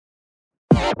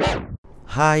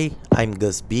Hi, I'm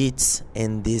Gus Beats,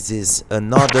 and this is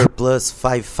another Plus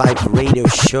 55 radio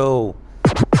show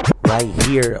right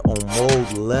here on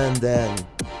Mode London.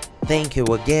 Thank you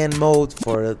again, Mode,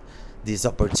 for this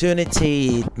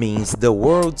opportunity. It means the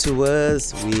world to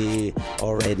us. We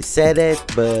already said it,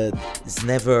 but it's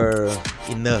never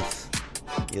enough,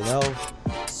 you know?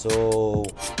 So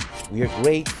we are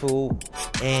grateful.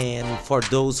 And for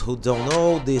those who don't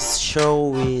know, this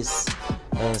show is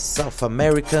a South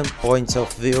American point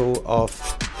of view of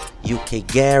UK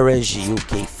garage,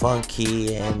 UK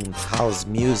funky, and house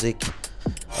music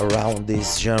around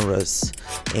these genres.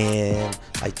 And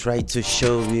I try to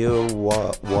show you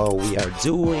what we are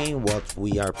doing, what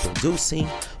we are producing,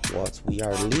 what we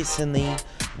are listening,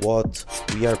 what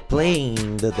we are playing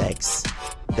in the decks.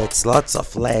 That's lots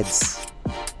of lads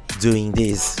doing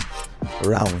this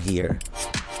around here.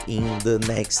 In the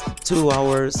next 2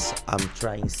 hours, I'm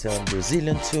trying some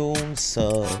Brazilian tunes,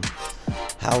 some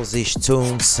house-ish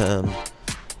tunes, some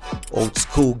old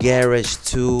school garage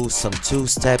too, some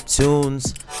two-step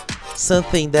tunes,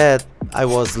 something that I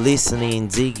was listening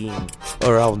and digging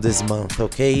around this month.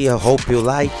 Okay, I hope you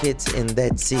like it, and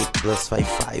that's it. Plus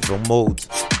 55 on Mode.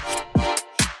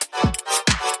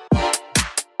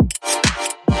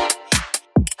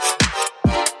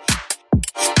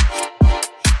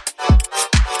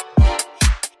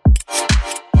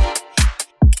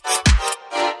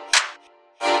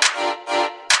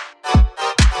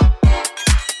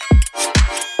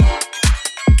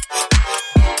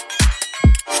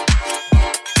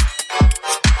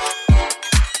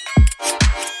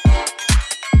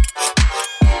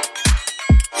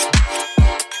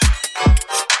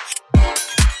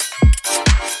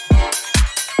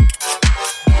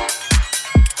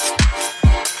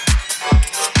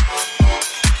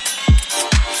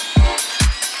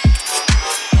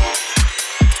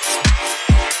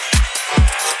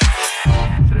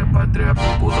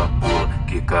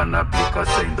 Fica na pica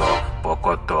sem dó,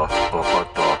 pocotó,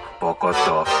 pocotó,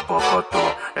 pocotó,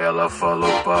 pocotó. Ela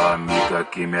falou pra amiga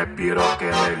que minha piroca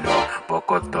é melhor.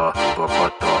 Pocotó,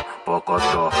 pocotó,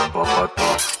 pocotó,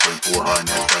 pocotó. Vou empurrar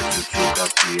nessa tchutchuca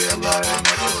que ela é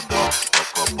minha xodó.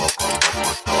 Pocó, pocó,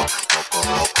 pocotó, pocó,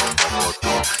 pocó,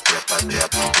 pocotó. Trepa,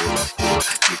 trepa, pula, pula,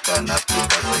 fica na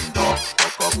pica sem dó.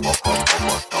 Pocó, pocó,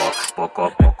 pocotó, pocó,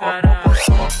 pocó, pocotó.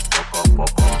 Pocó,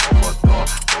 pocó, pocotó,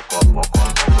 pocó, pocó,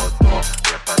 pocotó.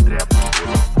 Trepa, trepa,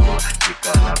 pula, pula,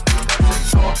 fica na pica sem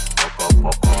dó. Pocó,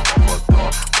 pocó, pocotó,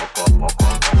 pocó, pocó,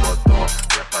 pocotó.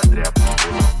 Trepa, trepa,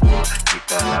 pula, pula,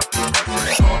 fica na pica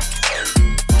sem dó.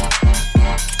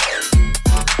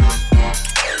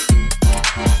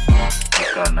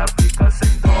 Fica na pica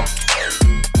sem dó.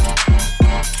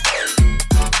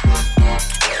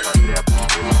 Trepa, trepa,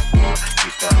 pula, pula,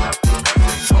 fica na pica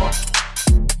sem dó.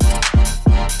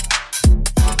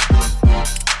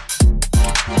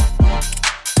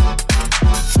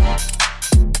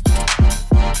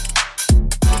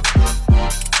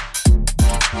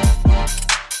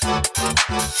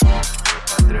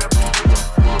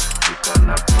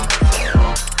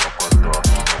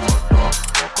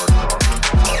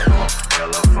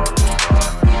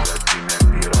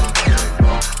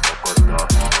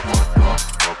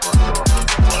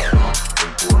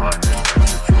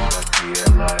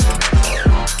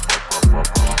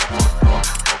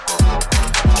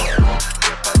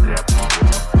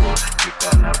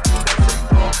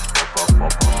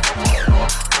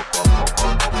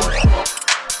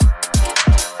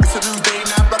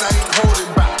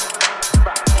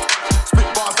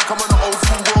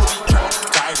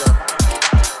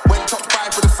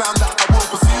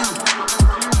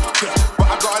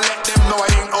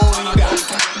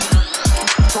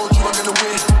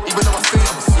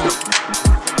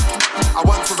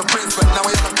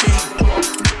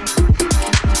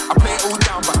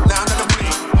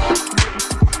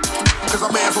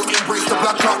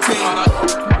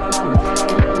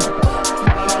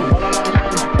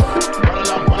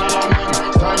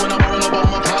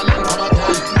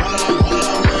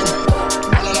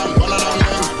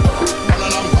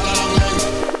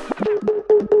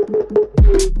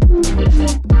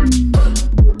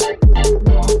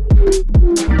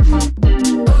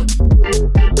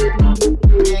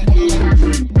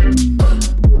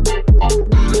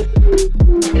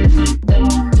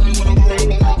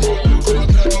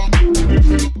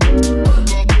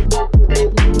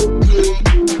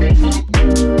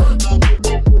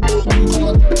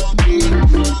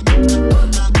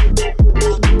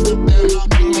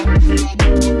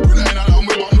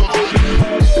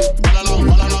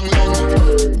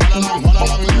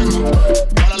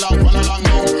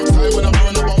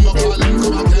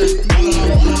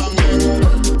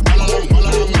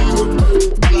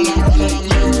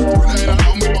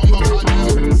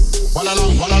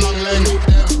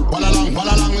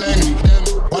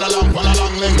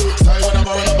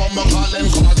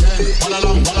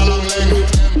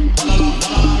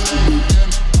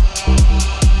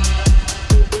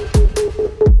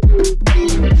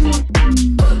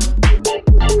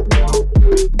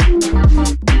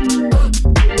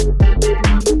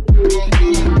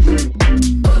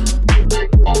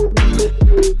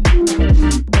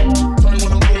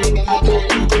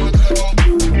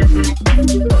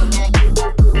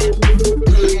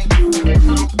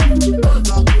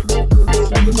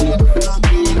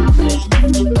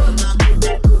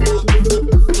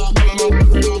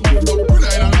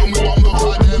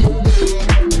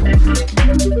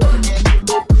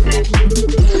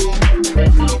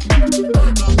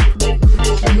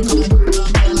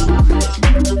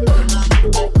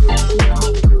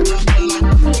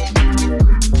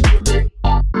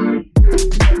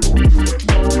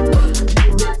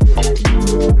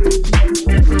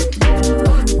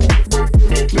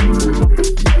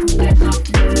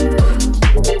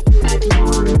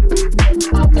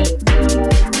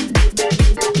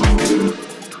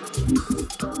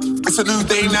 It's a new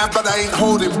day now, but I ain't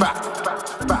holding back.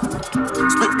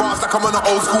 Spit bars like I'm on an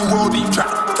old school roadie track.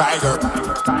 Tiger.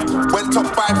 Went top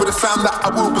 5 with a sound that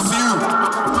I will pursue.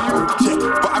 Yeah,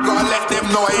 but I gotta let them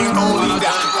know I ain't only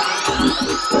that.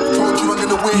 Told you I'm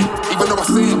gonna win, even though I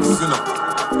sing, you know.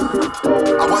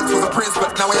 I once was a prince,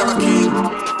 but now I am a king.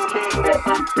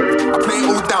 I play it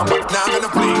all down, but now I'm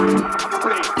gonna play.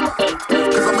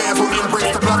 Cause I may as well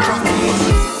embrace the blood clot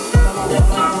team.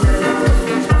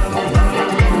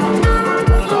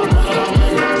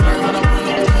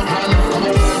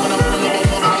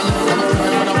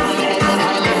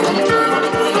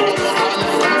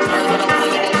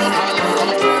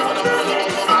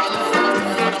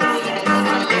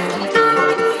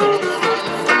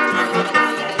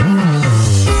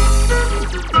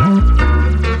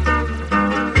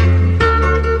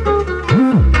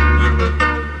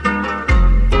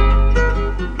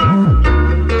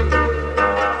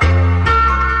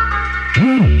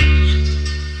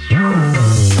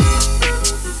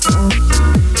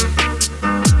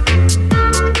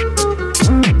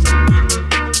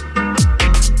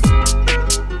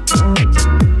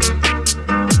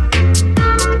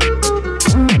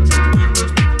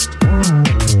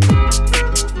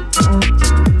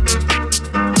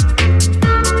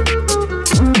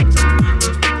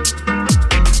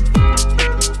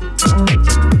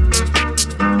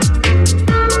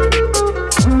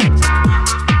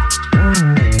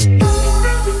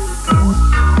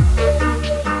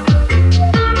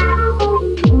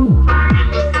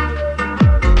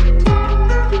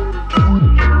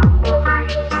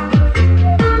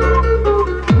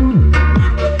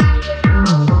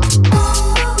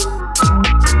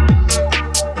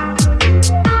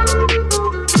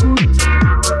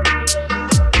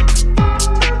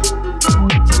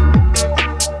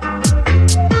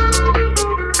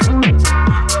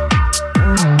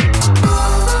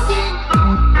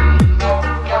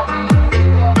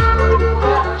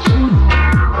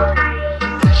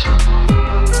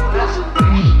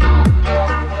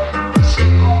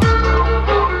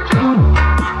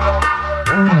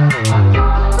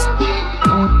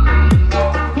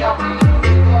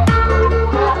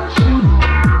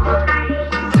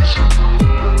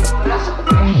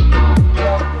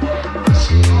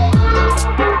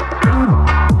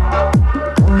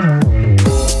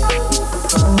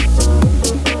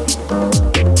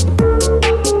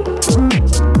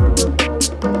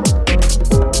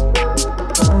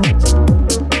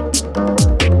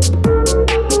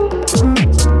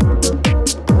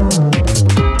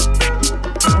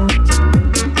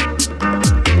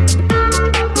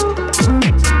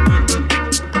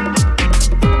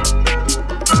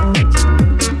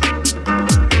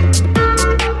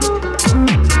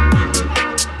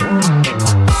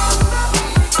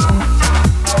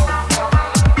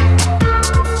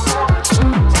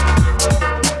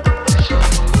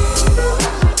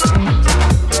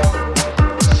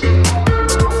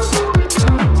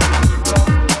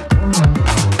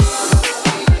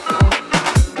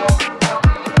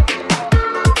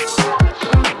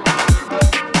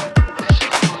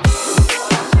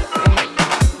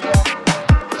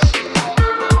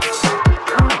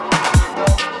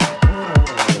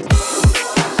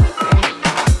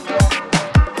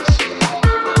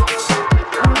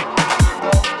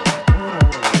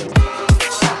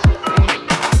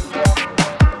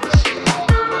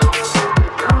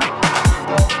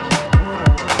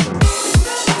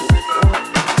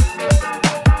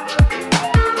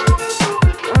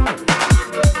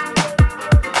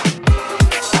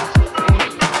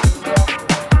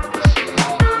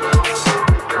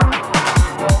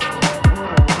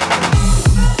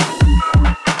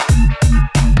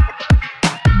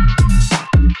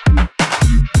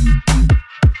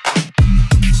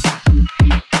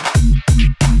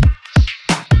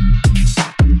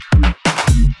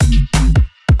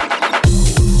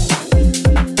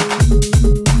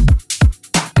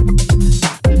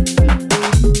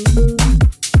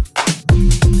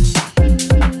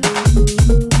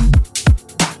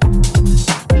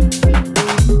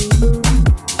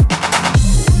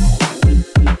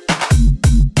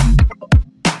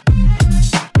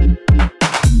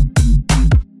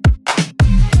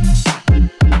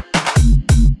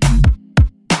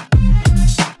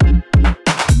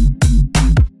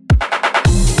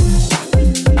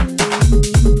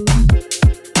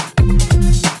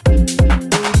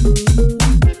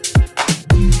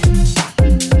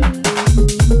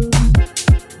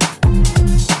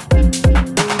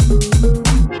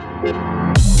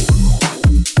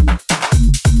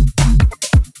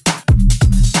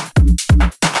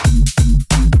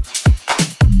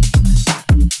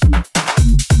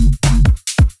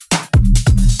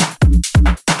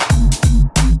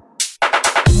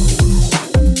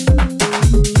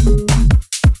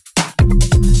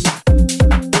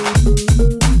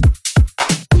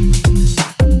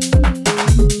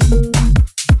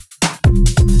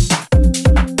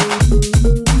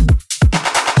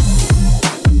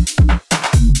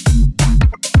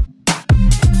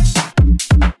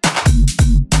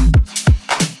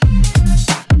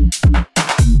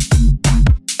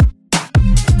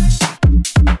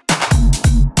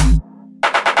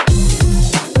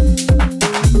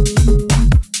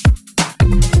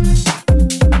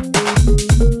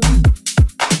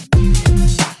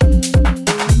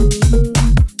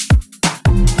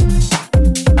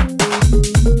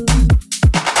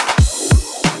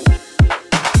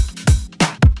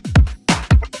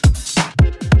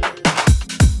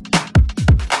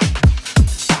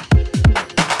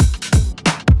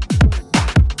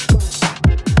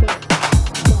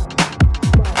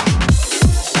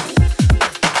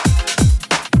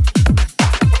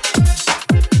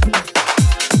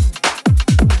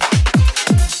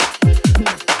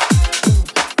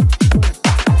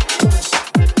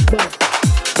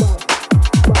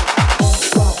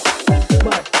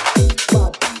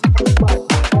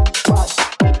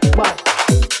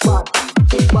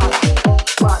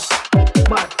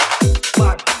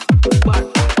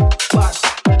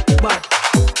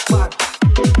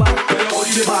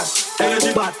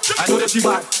 bad. I know that she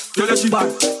bad. Tell her she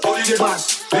bad. Holiday bad.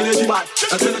 Energy bad.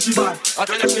 I tell her she bad. I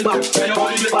tell her she bad. Tell her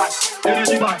holiday bad.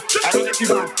 Energy bad. I know that she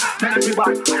bad. Tell her she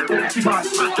bad. Tell her she bad.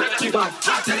 Tell her she bad.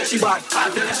 Tell her she bad.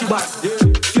 Tell her she bad. Yeah.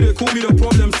 She dey call me the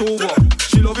problem solver.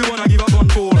 She love it when I give her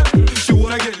controller. She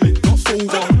wanna get lit, not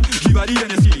sober. Give her the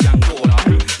Hennessy and cola.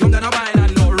 Young than a vine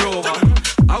and not rover.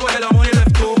 I got hella money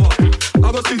left over.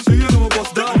 I got 6 so you know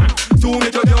bust down. So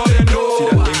make your girl then know. See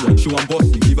that thing when she want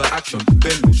bossy, give her action.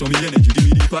 Bend, show me energy, give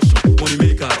me the passion. Money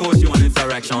maker, cause you want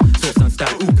interaction. Source and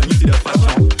style, ooh, can you see the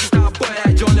fashion? Star boy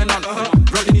like John Lennon.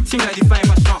 Rocking the thing like the fine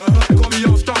fashion. Call me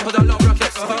young strong cause I love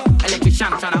rockets. Electric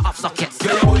shank tryna off sockets.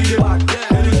 Girl, your body dey bad,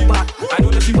 energy bad. I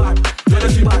know that she bad, tell her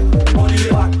she bad. Body dey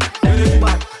bad, energy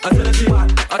bad. I tell her she bad,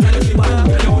 I tell her she bad.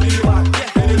 Girl, your body dey bad,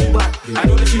 energy bad. I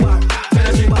know that she bad, tell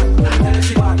her she bad. Tell her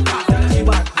she bad, tell her she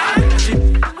bad.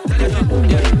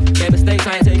 Yeah, made mistakes, I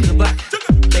ain't taking them back.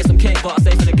 Make some cake, but I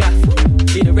stay for the gaff.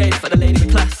 Be the rave for the lady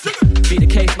with class. Be the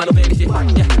case, my little baby shit.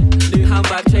 Yeah, new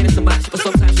handbag, trainers to match, but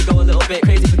sometimes she go a little bit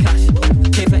crazy for cash.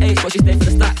 Came for H, but she stay for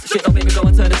the stacks. Shit don't make me go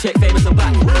and turn the chick famous and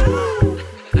back.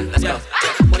 Let's go.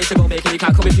 Money to go making, you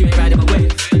can't come if you ain't riding my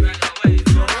wave.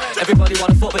 Everybody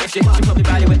wanna fuck, but if she probably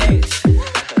ride it with age.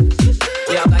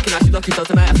 Yeah, I'm liking how she lucky, so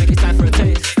tonight I think it's time for a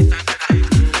taste.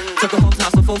 Took her home to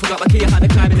have some fun, forgot my key, I had to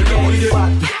climb in the gate.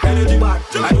 Energy bad,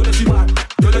 I know that she bad.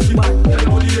 Tell her she bad, tell her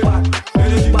holiday bad.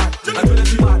 Energy bad, I tell her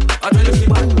she bad. I tell her she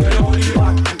bad, tell her holiday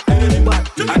bad. Energy bad,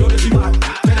 I know that she bad.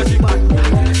 Tell her she bad, tell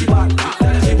her she bad.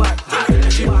 Tell her she bad, tell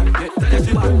her she bad. Tell her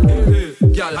she bad.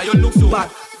 Girl, how you look so bad?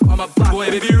 I'm a bad boy,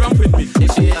 baby, ramp with me.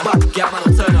 If she ain't bad, girl, man,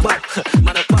 don't turn her back.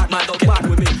 Man, a bad man, don't get bad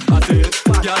with me. I say it,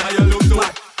 girl, how you look so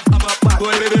bad? I'm a bad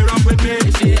boy, baby, ramp with me.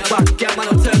 If she ain't bad, girl, man,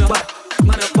 don't turn her back.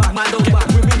 Man, a bad man, don't get bad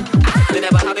with me. They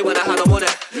never had me when I had no money.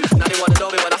 Now they wanna know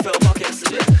me when I fill pockets.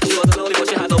 She wasn't lonely, but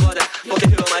she had no money.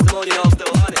 Okay, who am I to moan, you know I'm still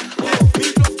on it.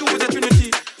 Me plus 2 is a trinity.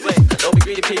 Wait, don't be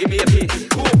greedy, give me a piece.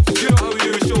 Cool, you know how we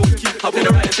do the show. Hop in the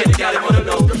ride and check the gal, they wanna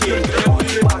know.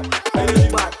 Energy bad,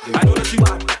 energy bad. I know that she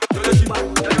bad, tell her she bad.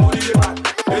 Tell her holiday bad,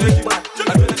 energy bad.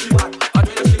 I tell her she bad, I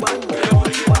tell her she bad. Tell her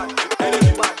holiday bad,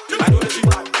 energy bad. I know that she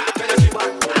bad, tell her she bad.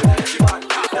 Tell her she bad,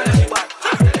 tell her she bad.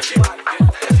 Tell her she bad, tell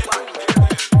her she bad.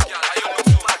 Girl, how you look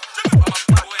so bad? I'm a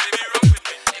bad boy, baby, run with me. If she ain't bad, girl, man, don't turn her back. Man, a bad man, don't get bad with me. Girl, how you look so bad? I'm a bad boy, baby, run with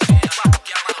me. If she ain't bad,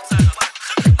 girl, man, don't turn her back. Man,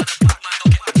 a bad man, don't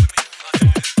get bad with me.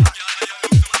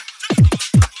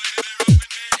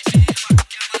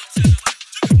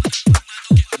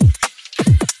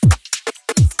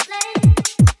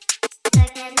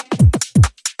 Play again.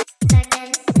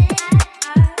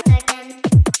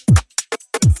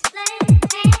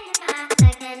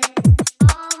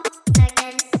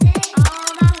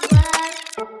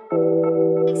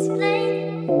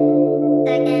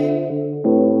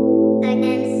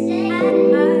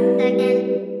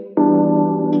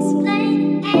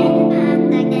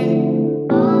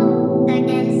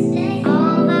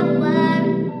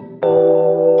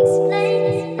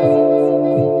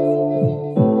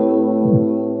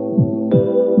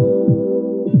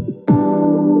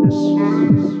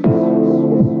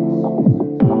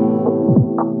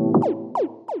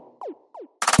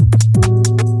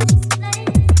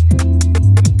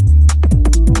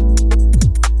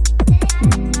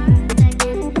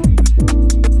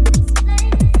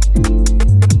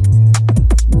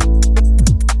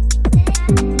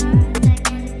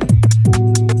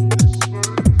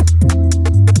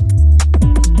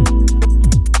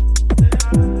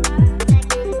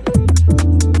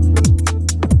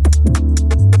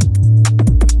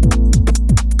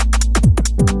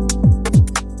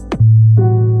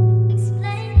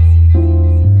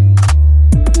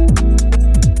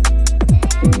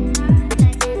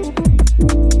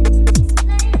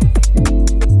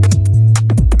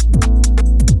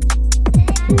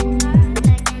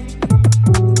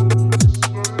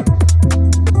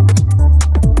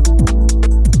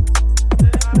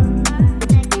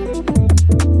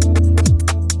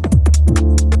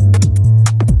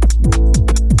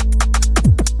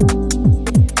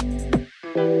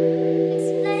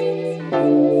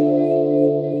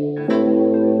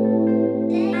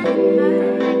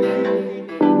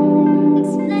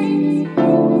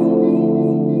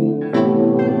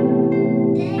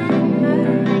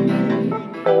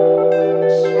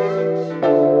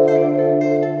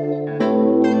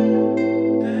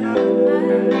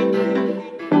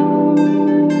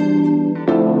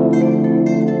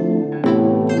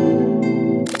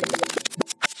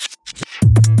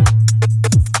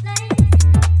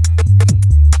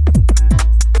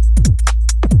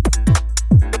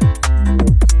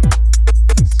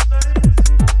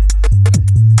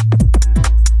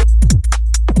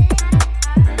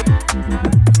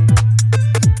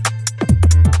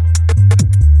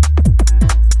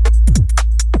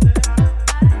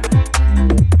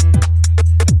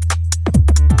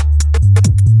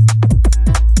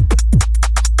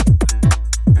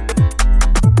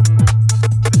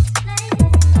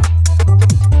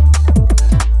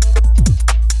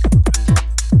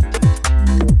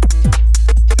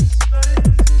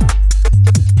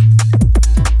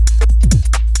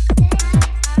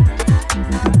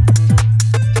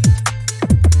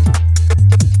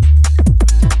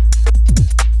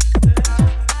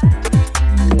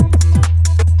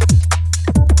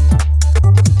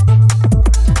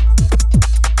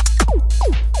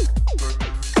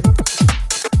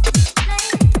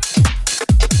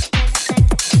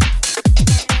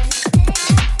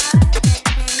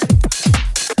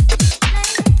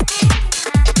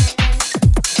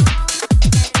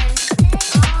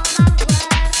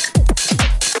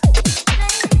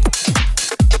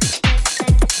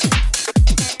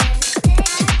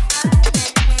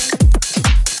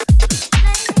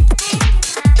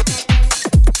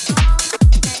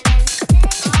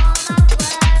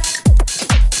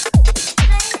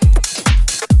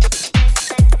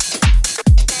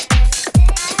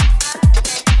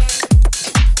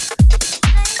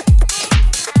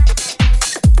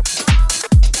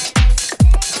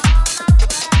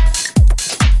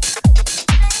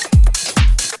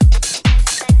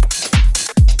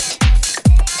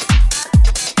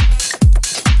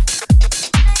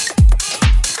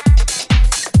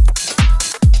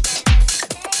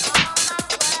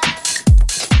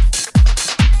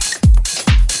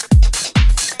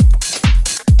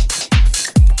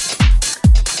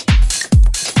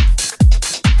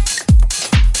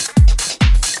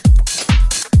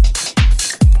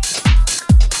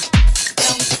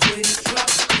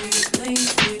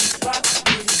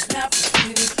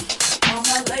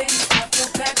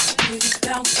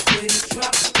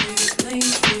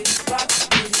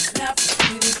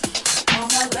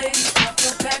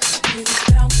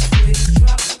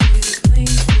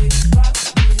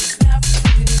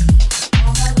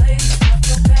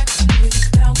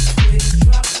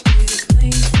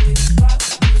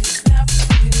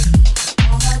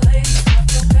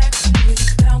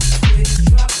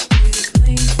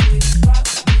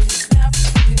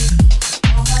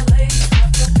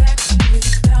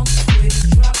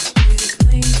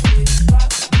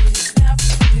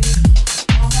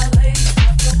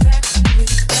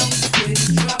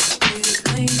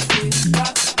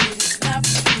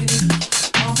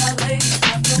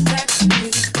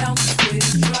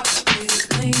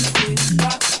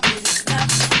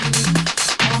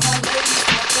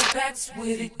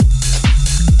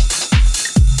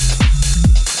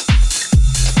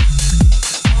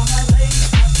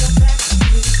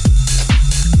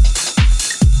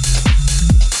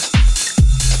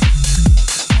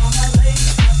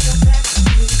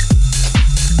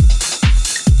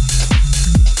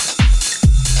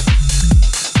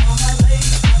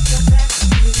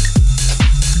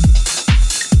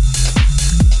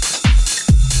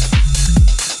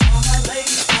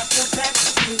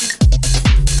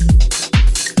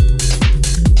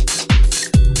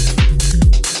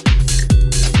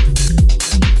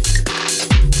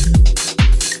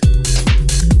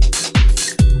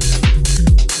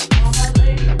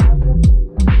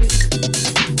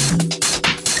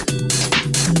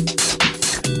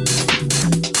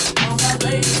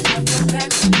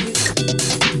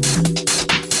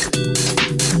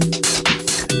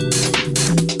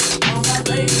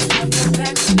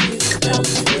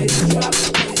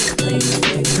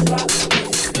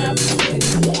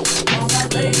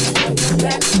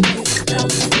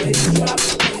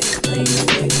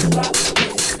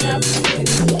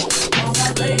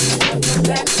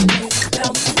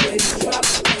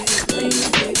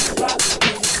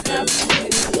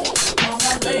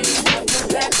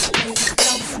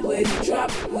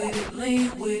 drop with it,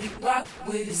 lean with it, rock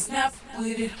with it, snap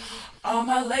with it. All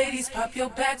my ladies, pop your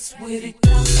backs with it.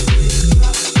 Drop with it,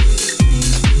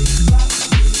 drop with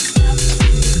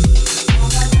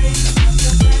it,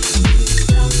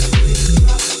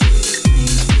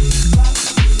 lean with it, rock with it,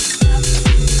 snap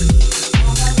with it.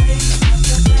 All my ladies,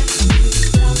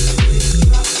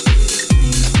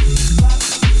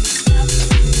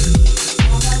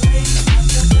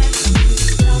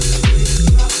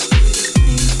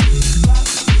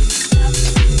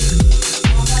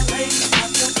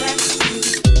 pop your backs with it.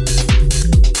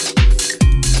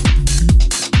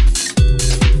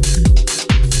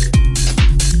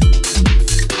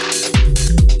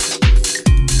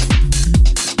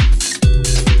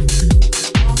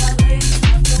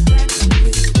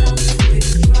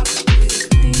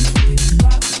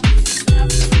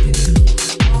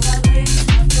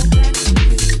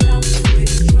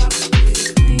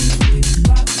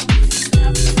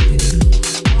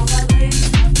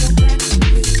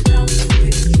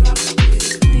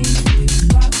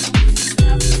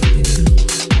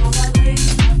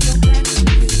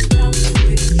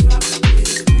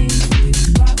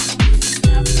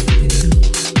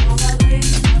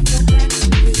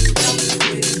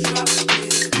 with it, drop with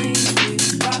it, lean with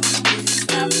it, rock with it,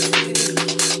 snap with it.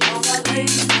 All my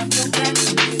ladies, pop your backs with it.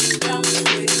 Drop with it,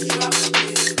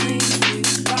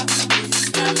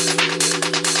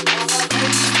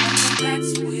 drop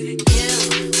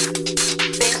with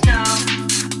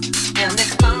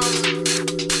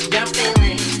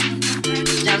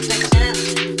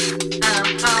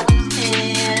it,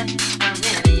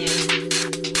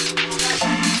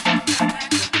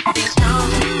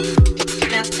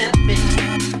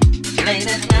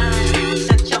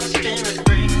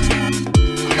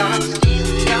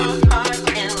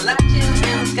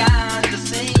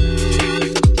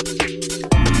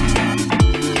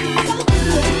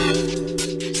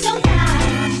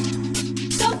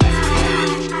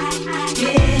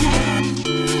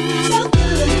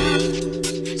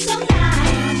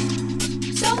 lean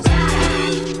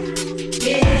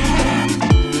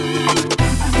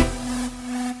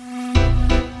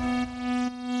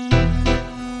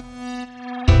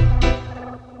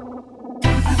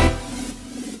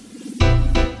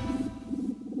it, rock with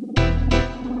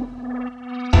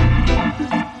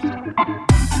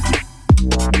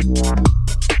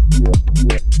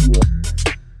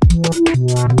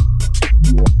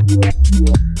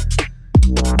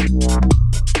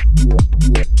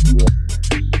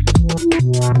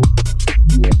it, snap with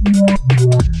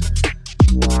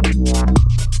it.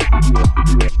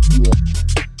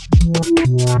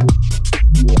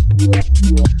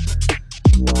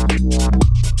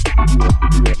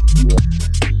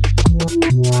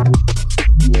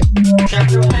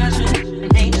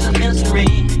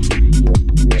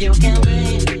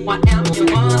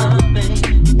 All my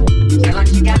ladies, pop your backs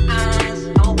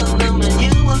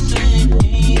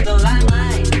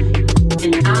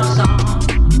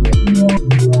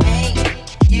with it.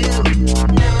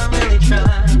 Drop with it, drop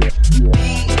with it,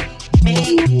 lean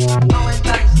with it, rock with it,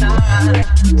 snap with it.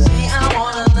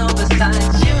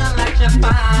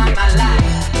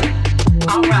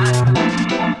 All my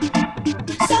ladies, pop your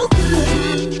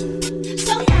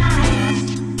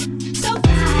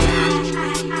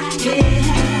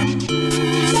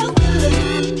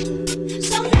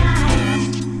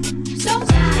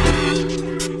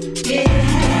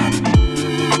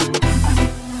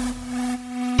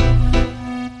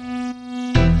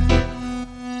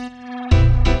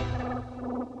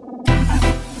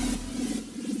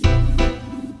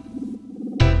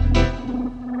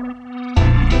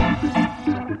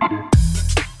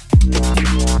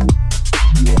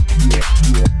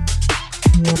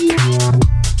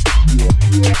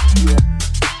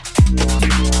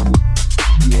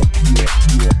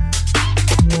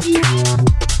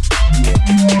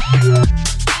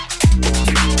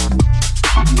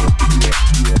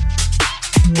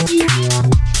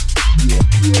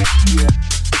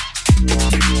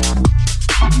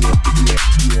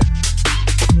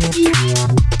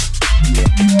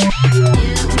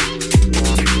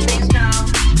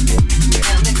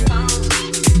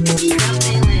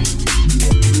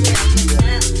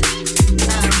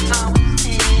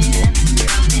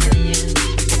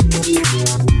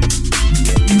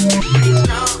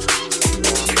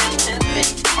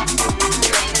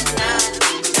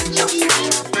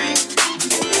it.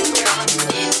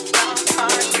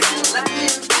 Like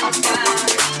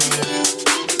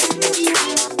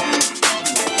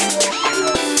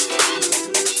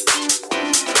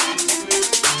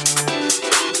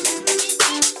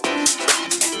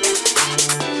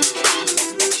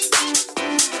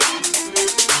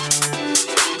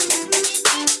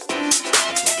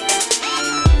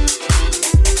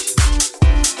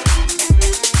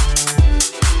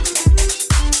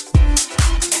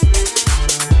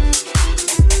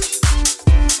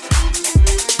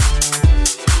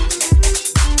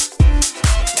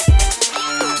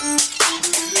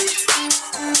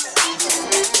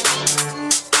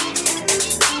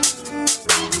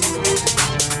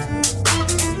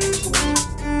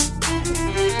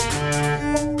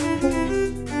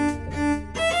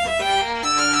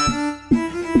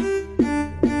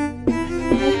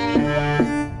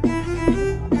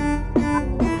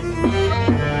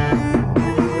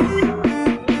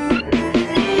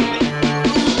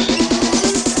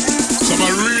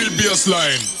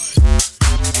baseline.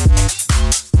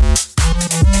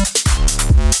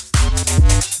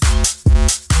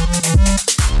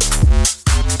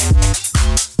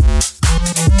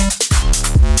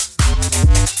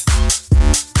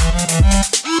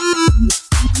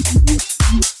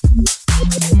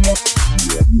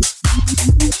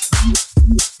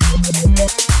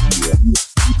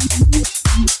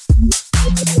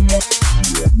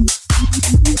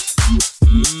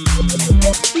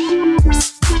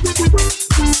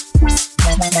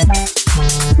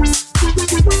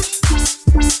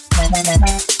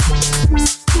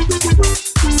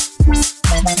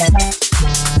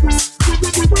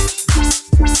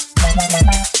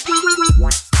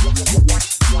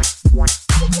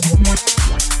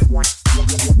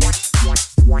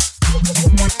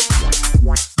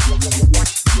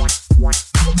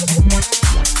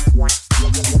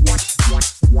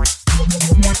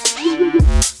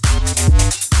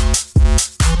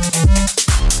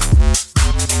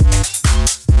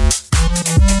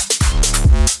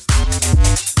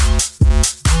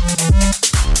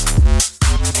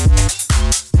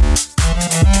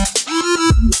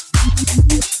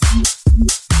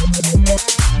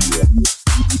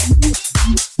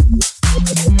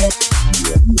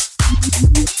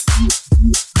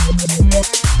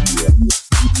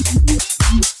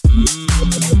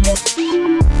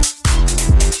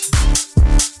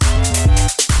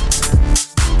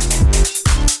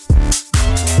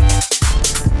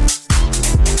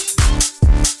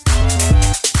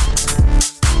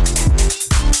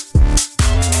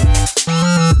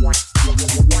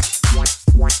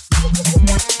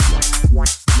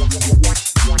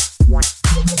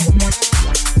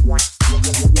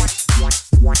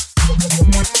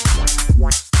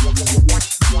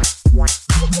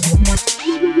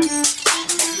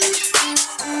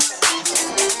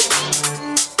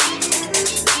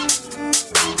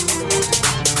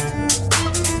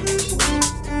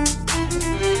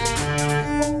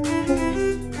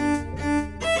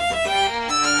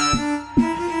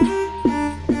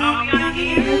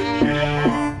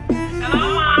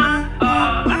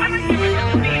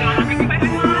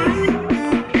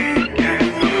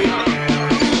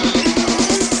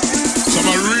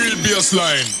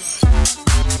 Line.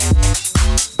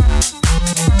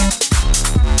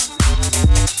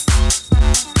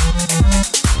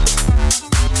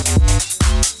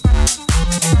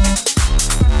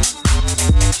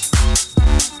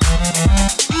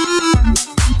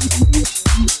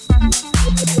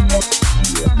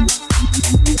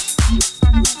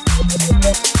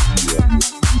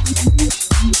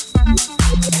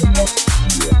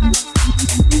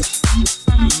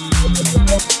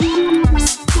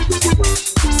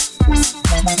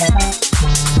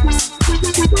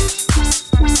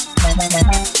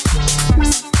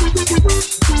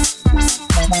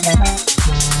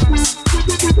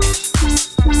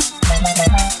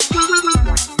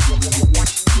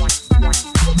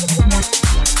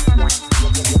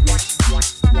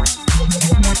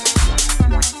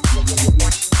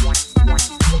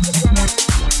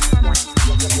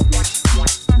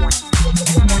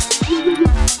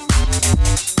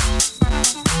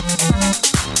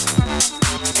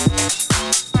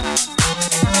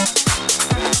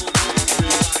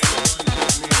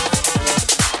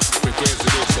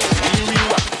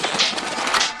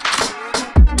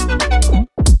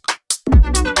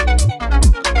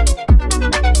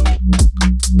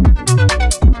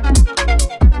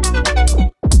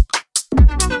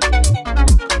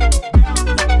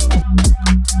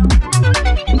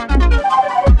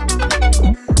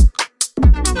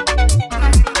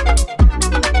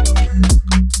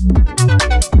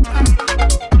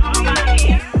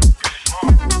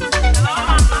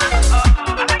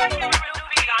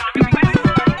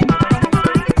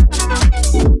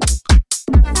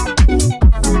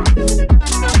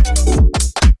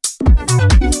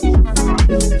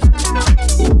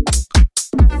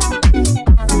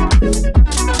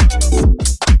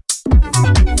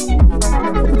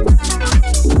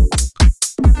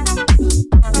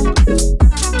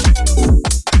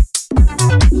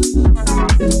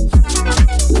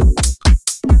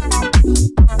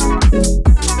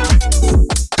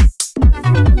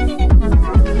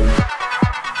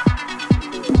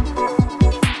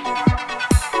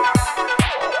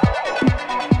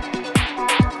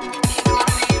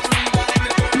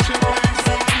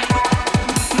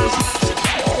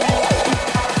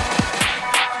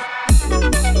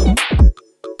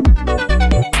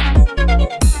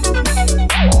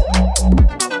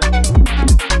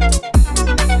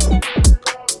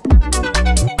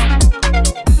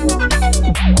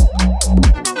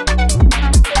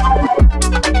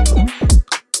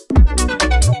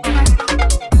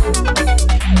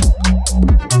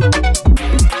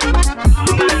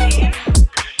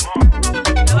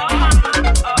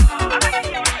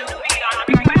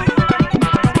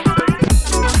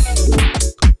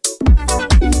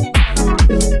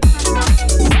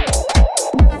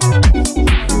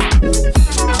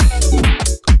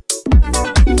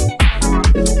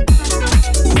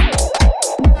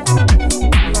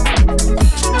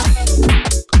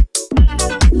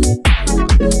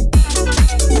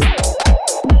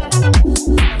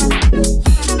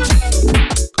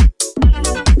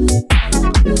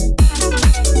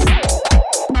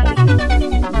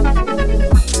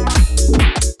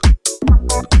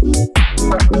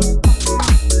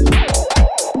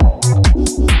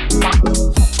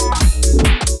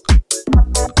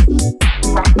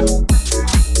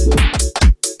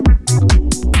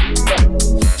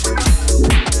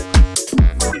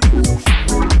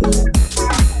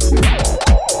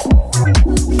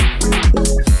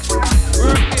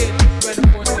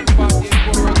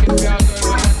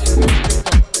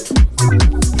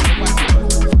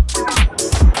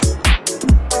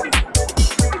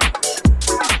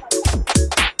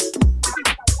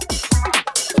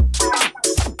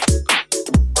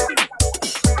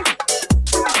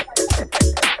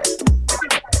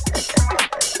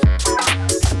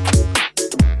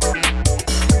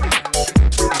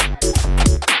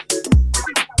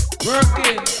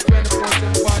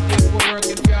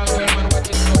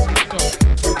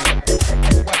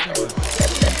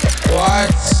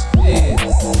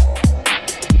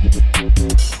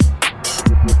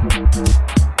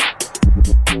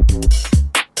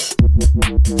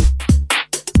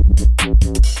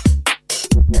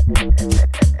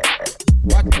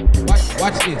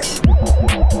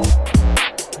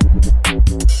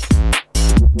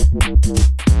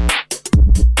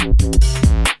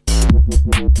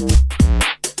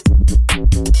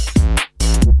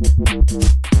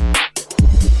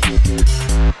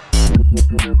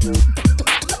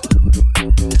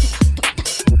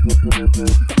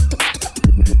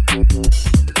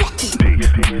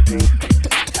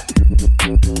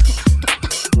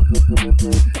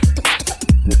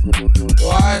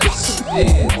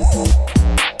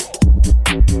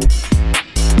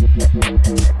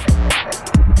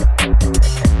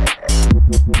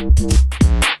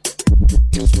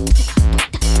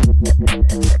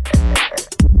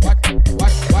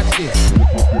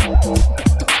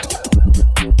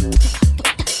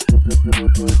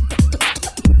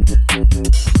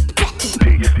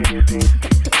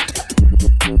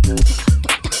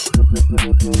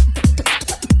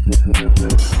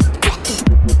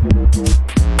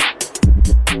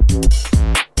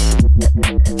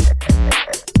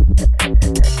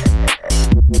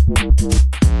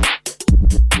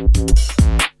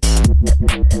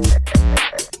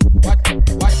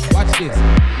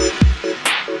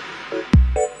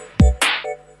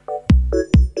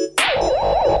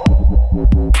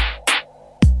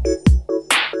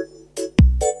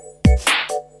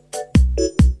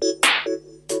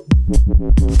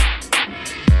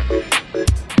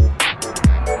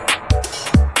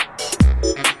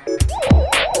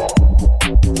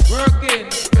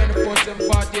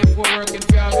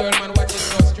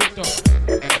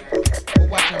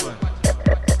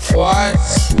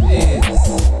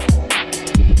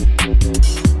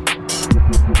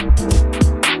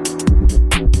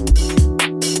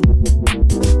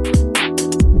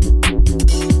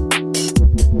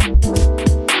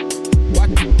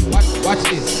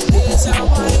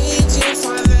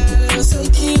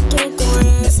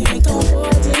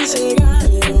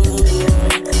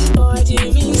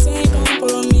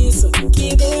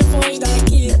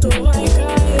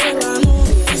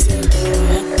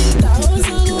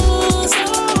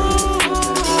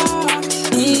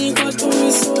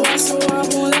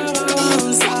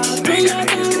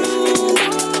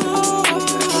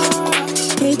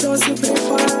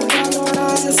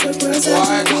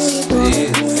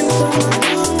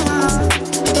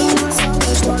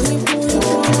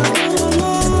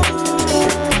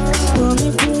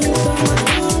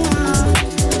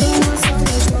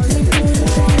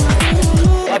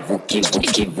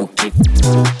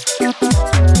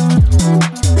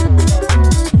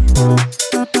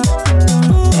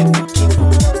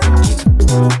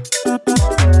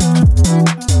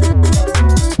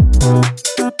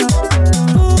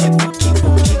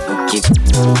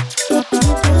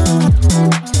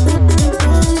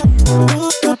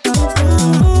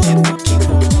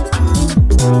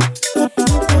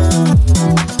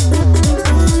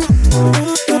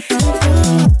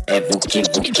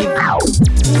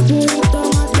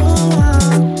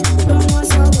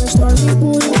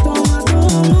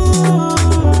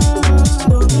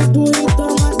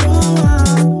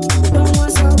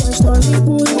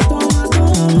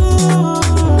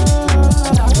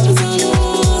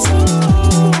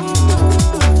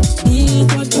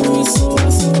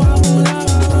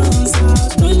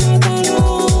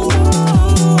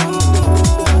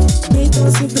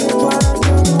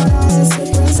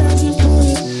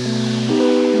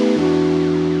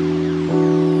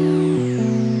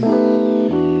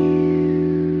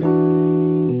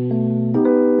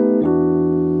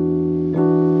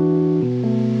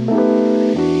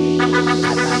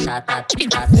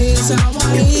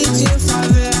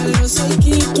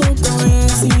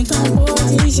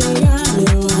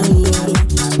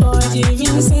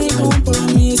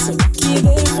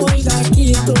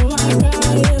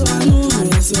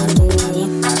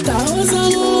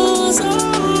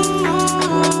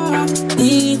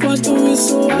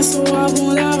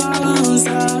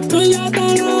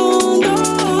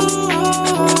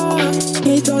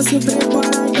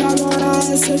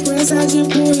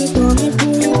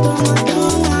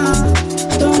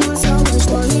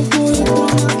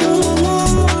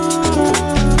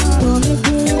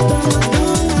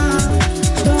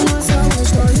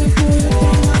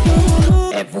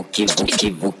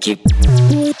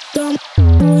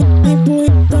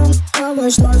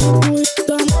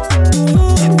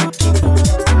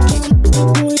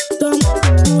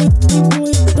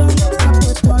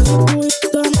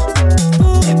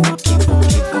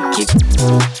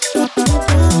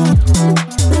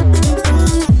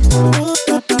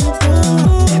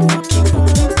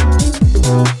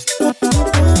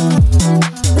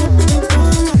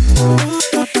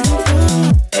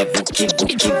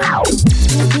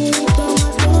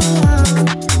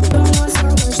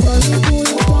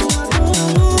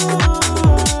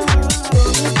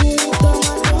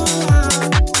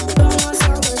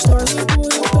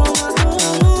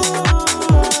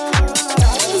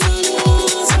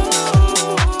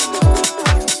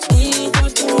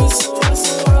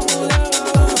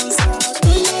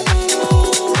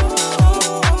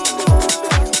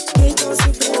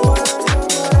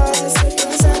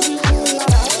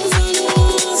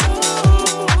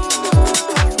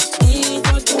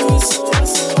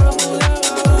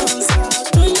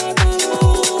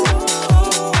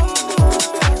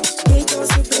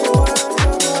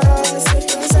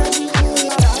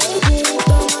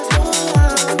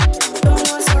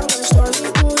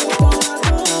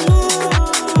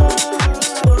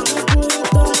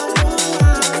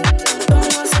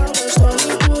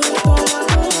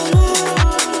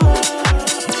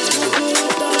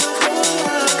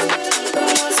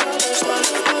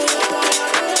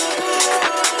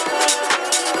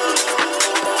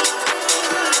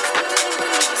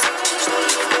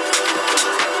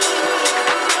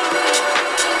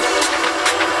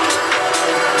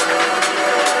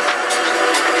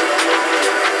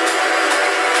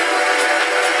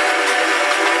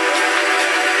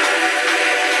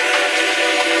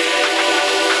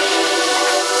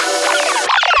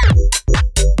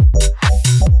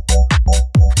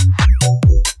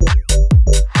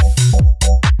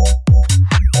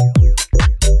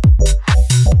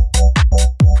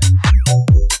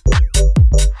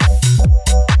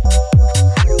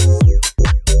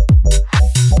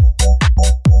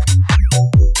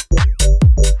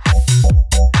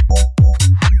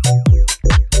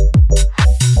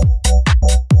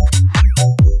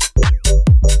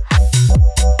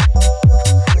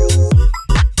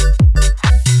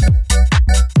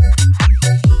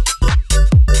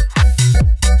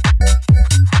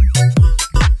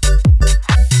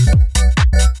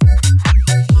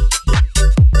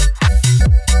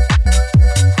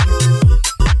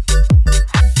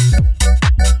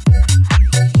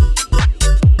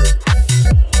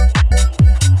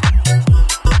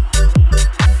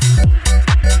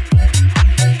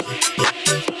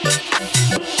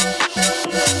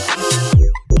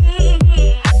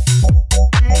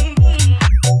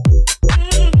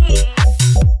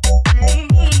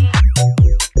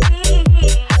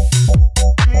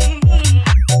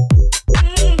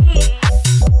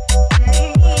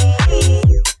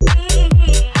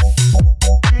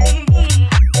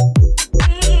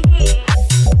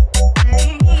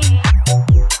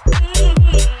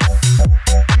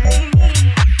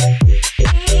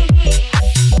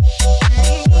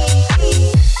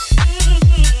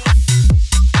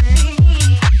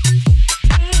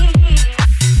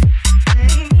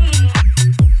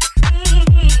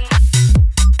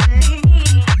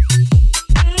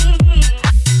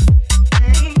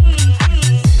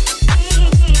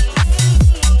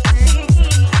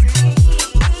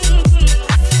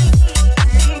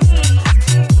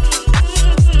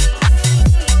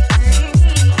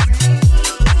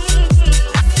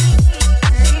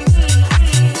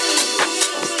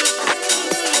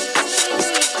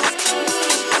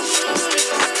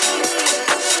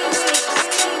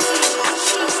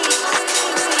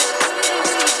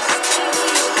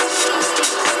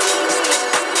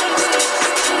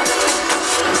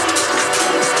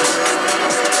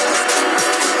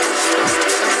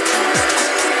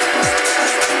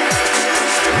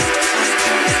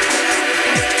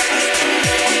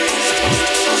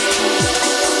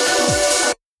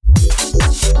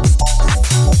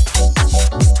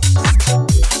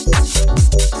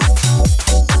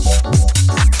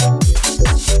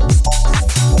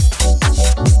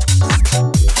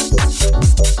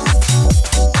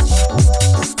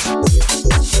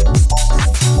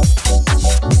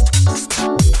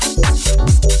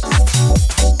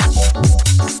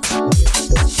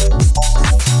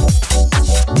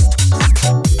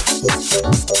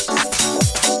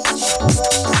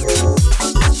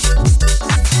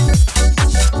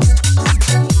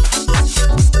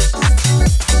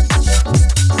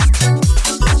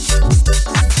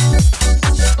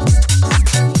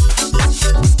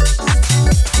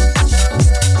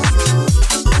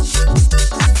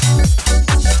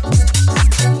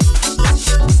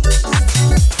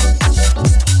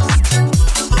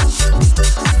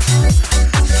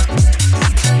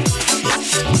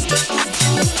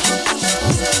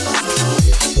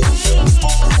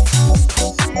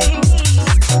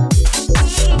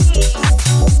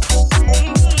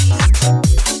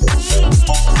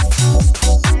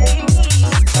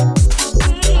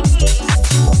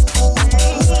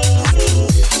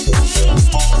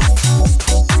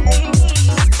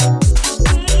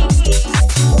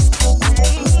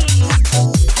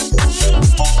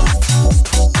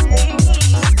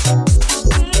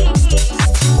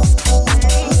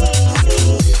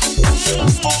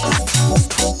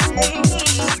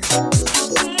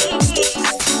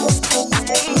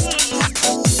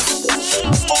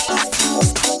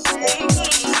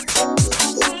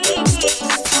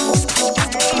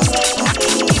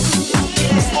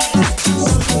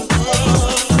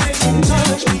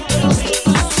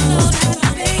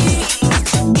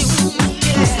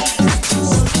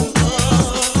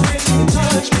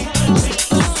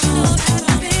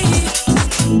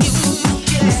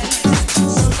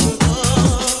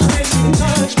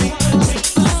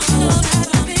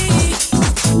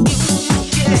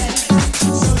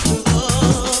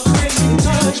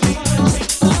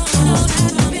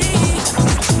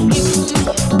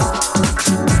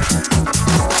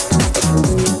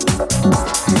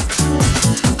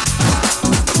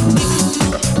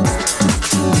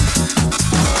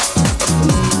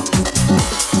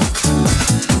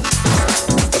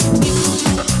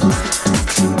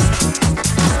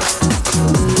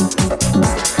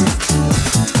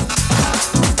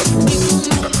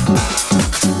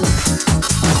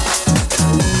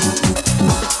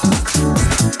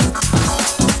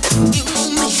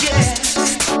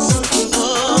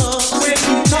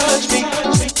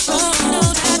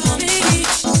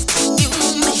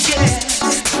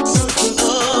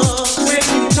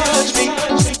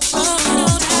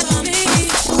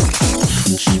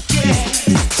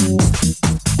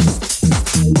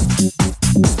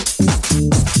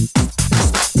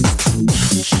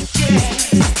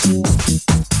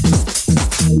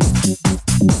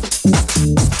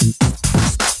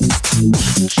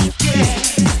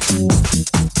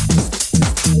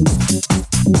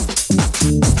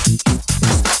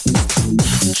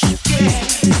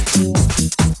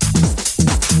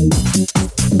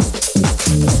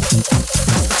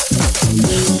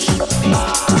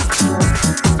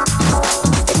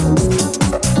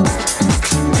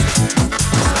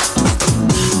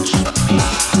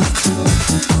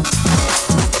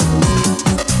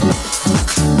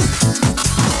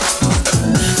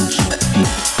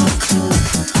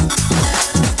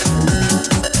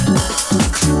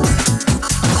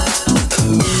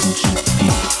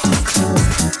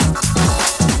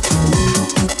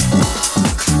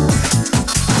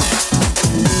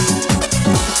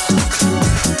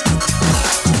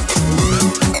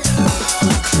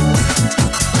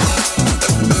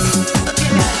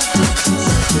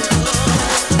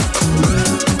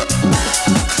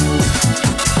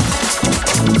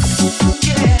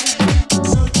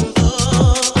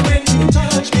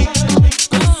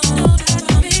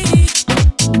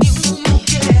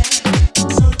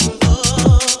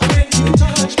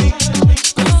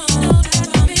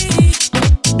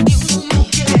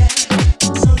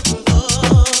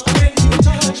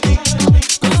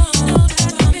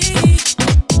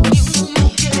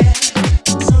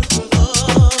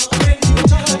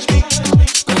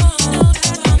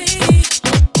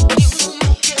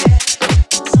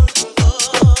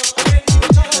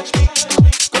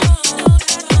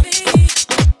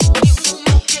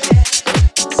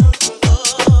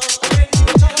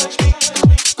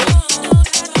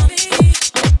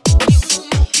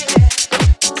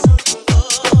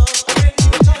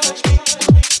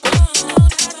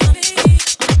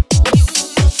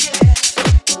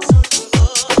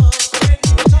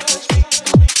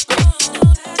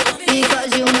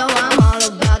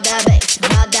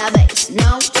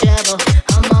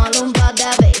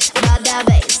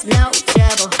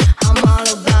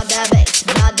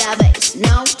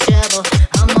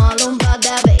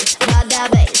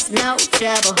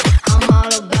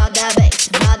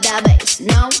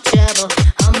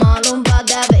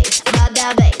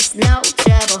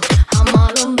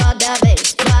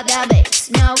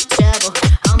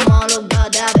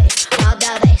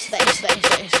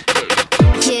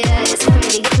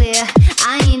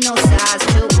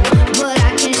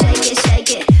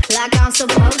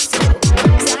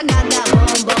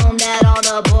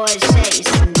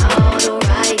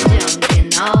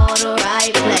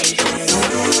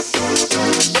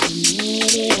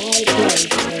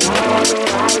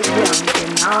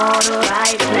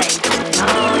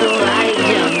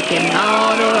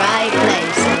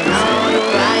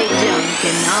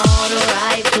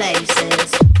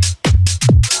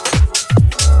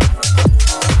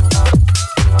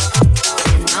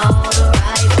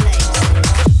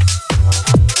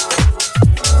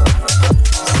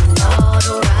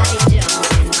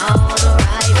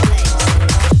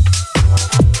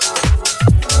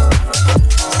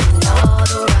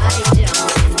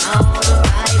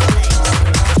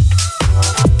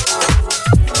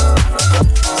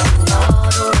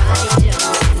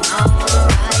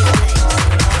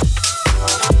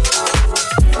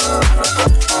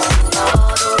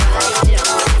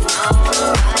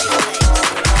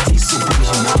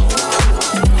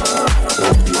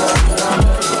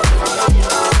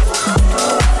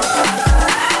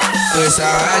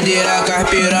 Sarradeira com as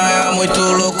piranha, muito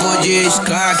louco de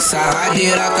skunk.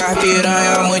 Sarradeira com as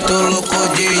piranha, muito louco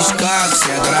de skunk.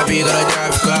 Senta na pica do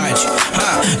traficante,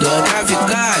 do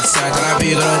traficante. Senta na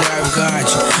pica do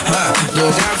traficante,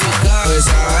 do traficante.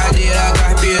 Sarradeira com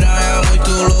as piranha,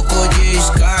 muito louco de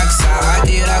skunk.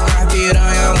 Sarradeira com as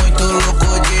piranha, muito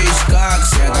louco de skunk.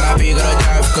 Senta na pica do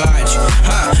traficante,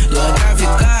 do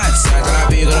traficante. Senta na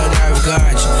pica do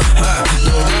traficante,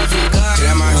 do traficante.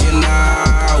 É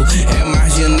marginal, é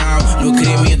marginal. No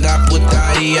crime da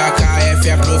putaria, KF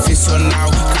é profissional.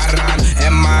 Caralho, é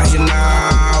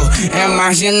marginal, é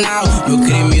marginal. No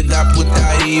crime da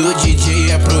putaria, o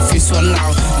DJ é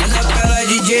profissional. Manda pra ela,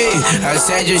 DJ,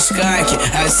 acende o skunk,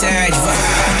 acende, vai.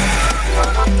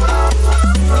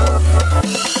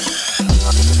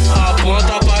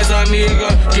 Aponta pras amiga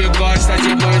que gosta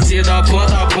de bandido.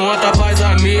 Aponta pras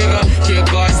amiga que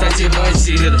gosta de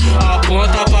bandido.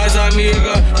 Aponta pras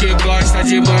amiga que gosta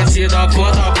de bandido.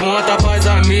 Aponta pras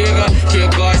amiga que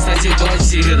gosta de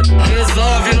bandido.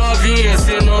 Resolve novinha,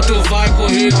 senão tu vai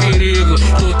correr perigo.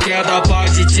 Tu quer dar pra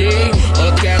DJ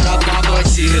ou quer dar pra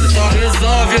bandido? Só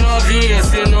resolve novinha,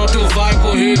 senão tu vai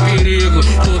correr perigo.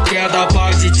 Tu quer dar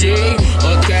pra DJ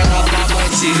ou quer dar pra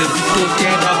bandido? Tu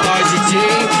quer dar pra DJ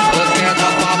ou quer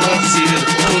dar pra bandido?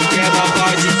 Tu quer dar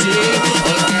pra DJ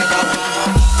ou quer dar pra...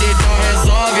 Então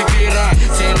resolve pirar,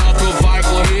 senão tu vai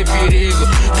correr perigo.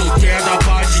 Tu quer dar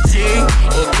pra DJ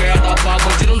ou quer dar pra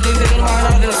bandido? Não tô entendendo mais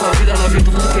nada nessa vida, novinha.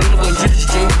 Tô tudo querendo bandido,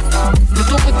 DJ.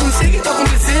 Não sei o que tá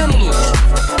acontecendo, Lucas.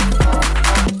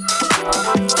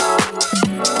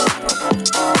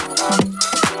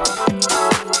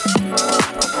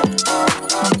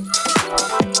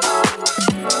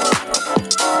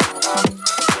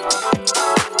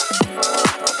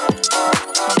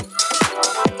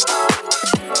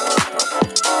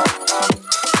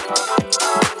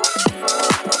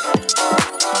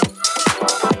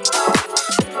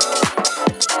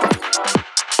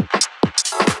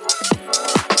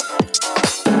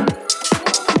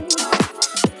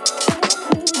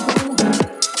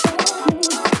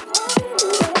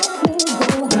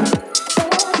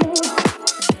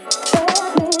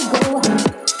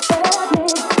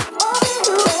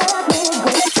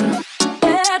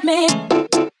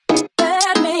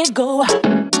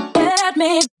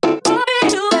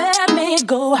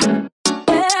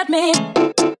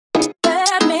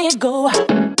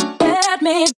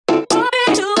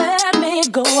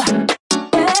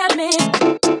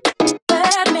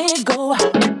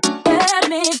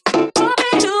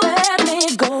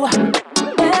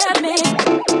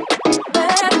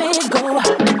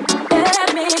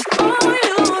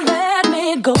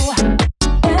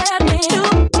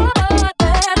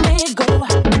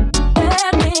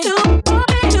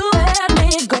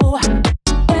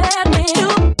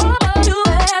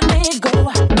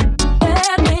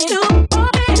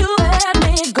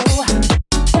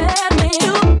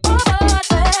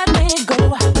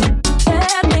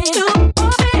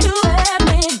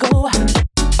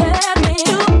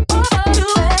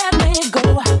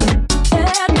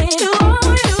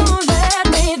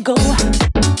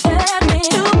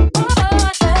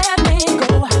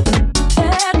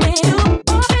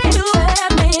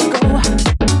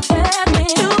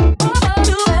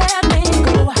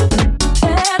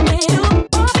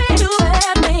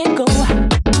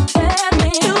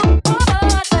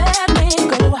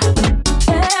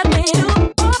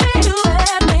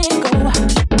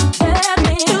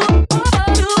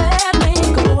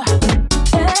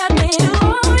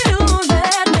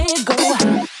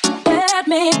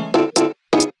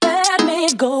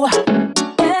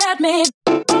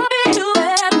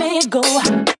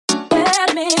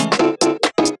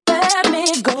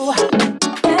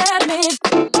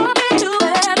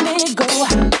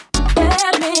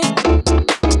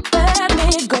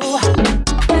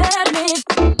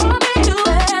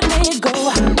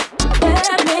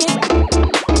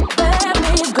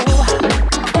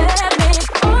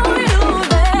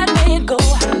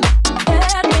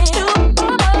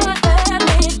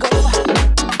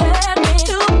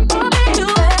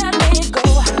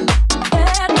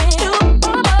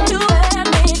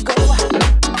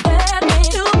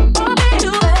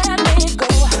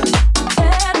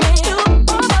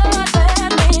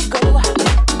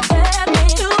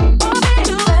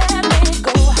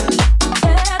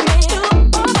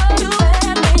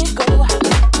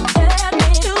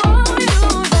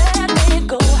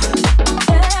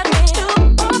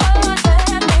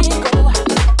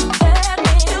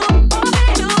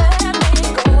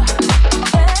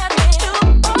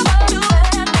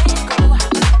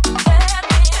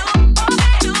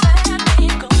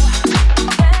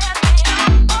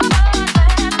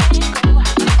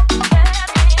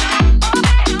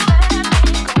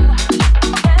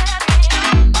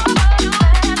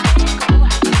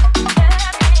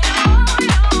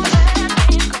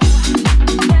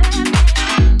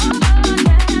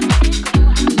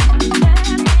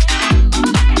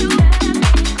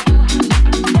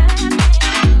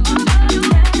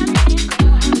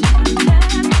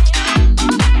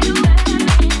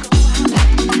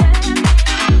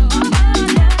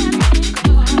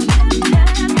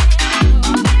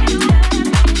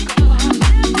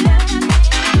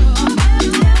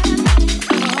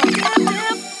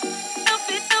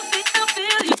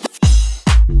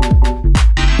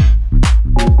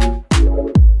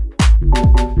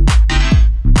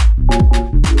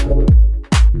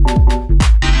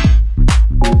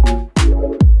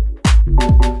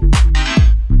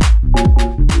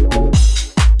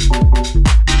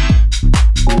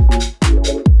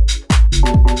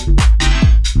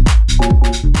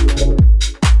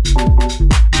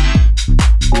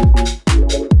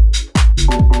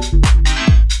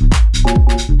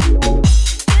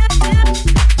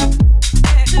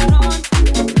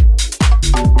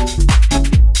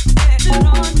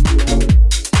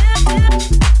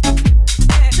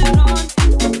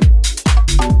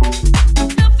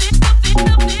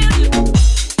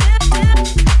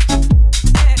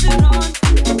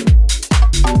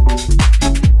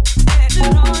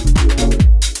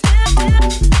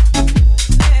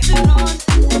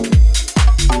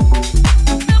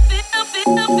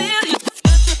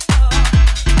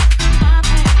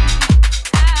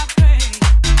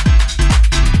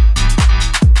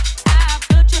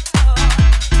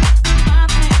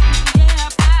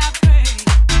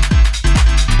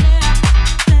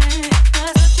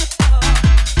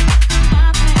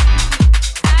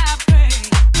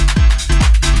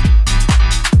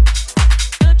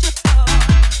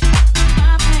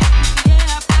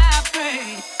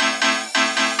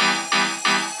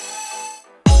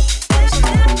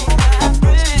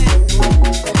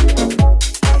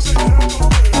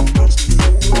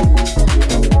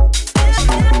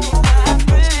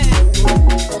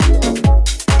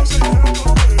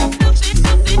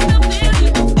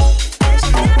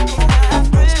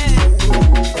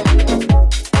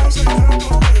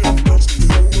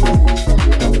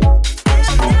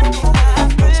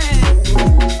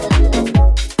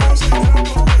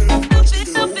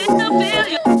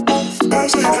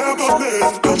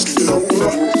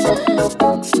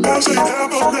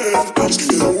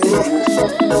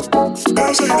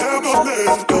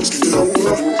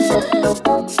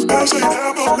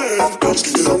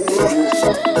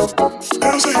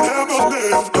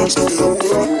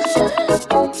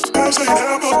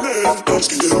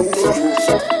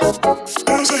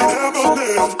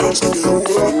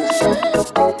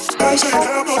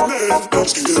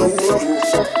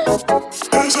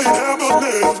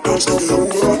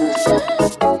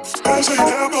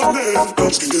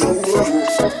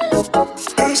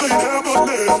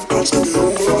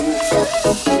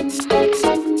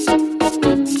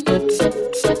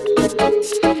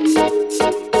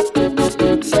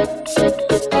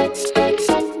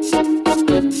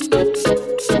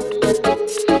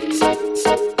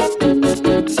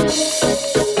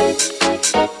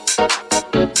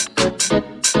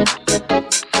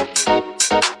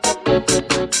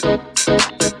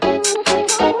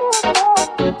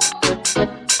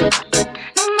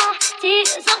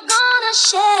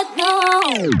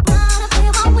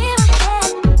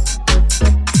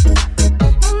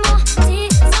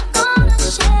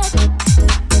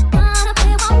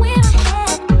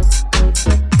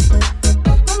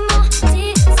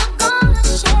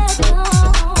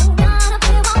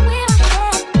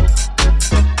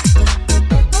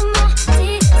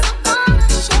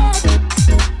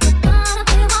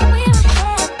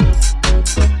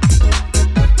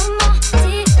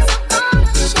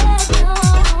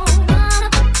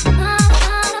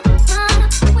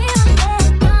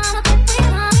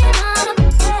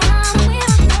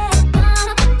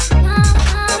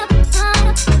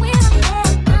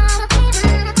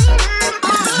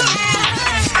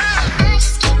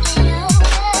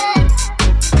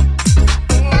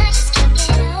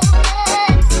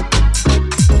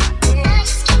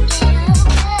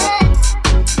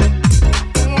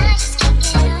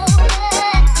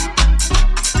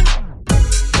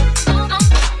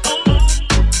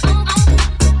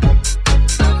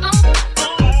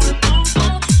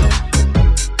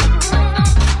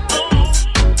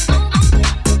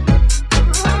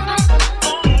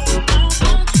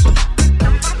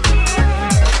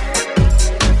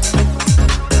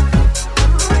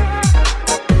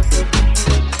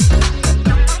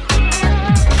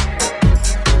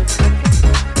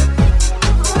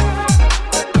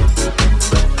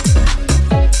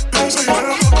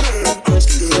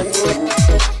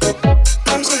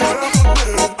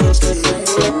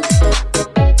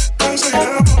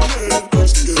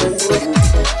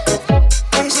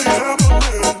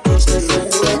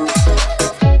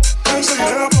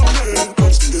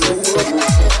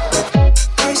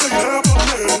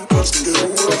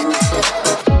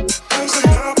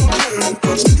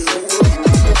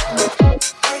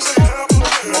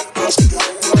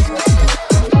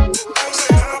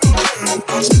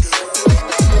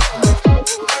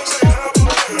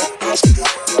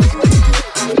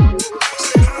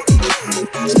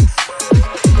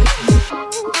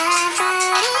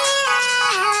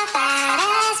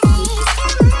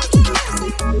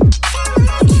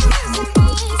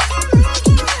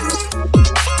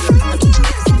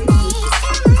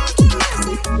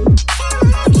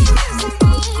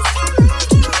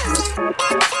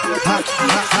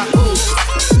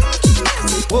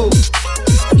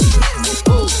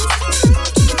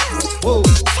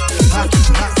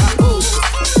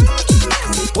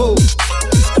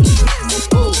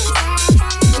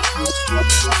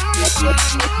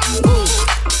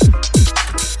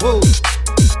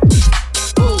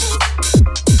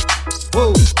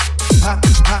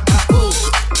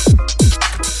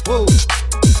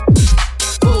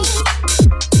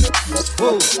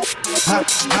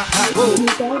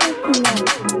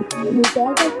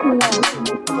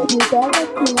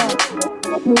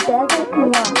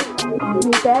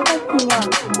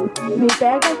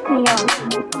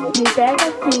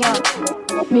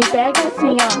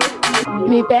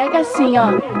 Me pega assim,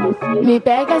 ó. Me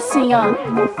pega assim, ó.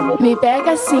 Me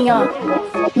pega assim, ó.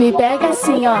 Me pega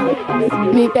assim, ó.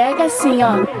 Me pega assim,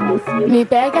 ó. Me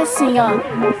pega assim, ó.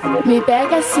 Me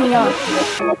pega assim, ó.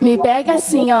 Me pega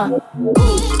assim, ó.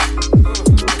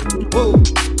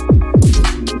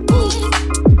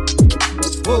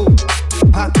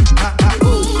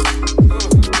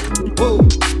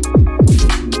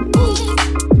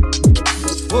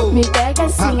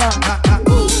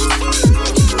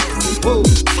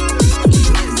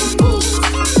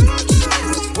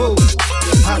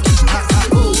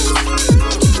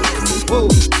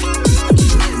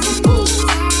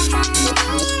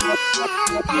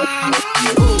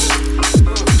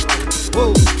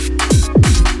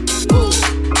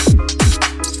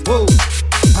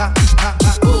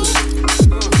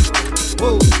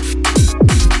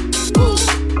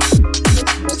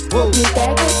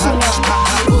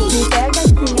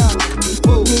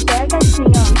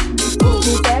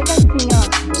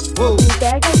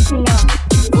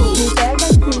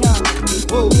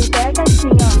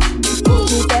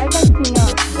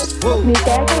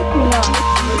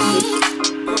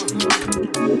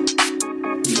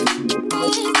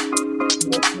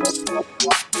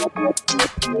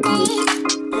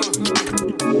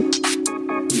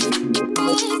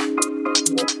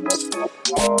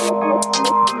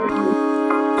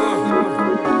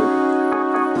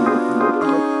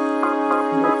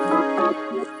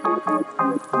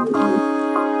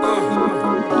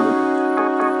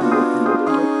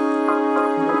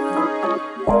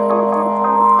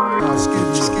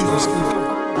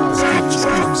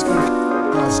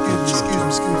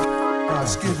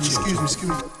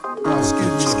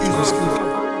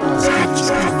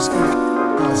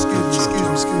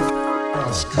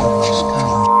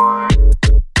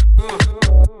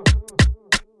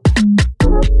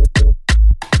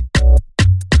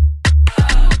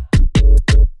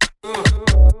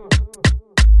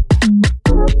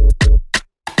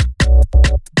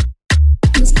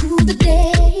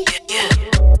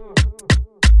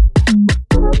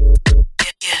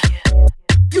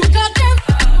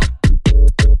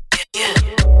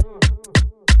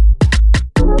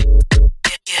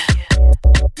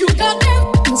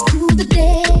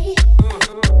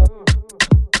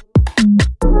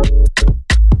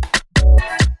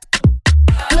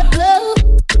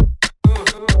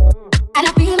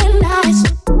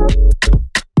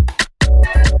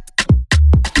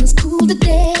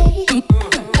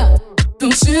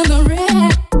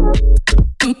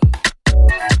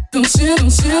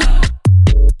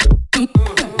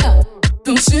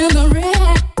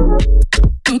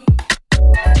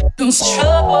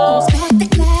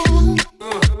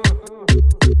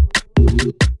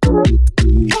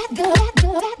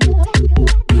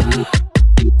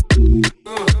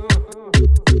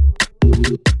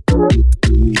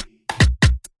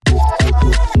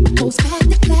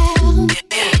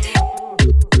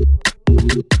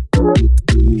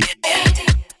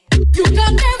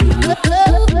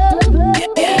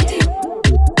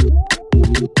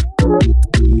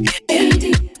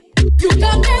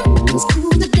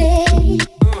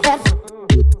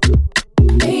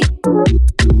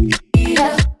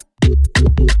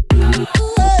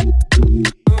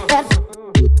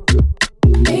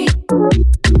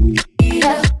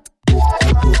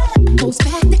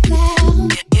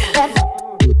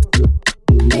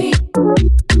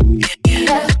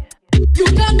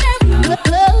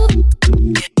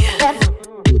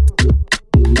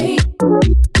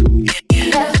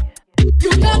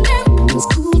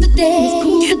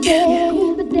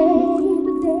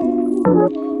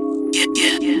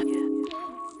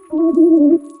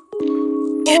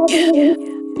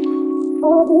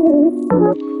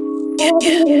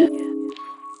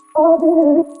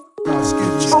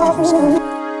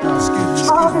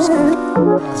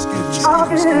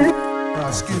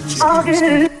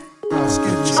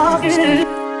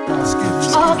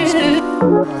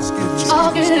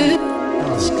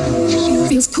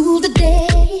 Feels cool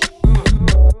today.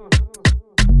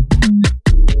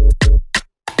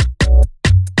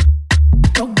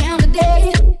 Broke down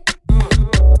today.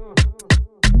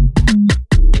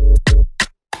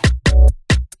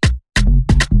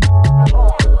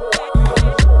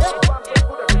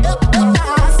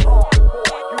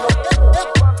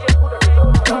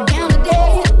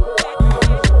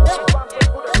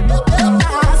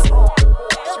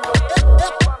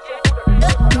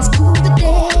 Feels cool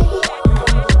today.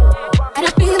 And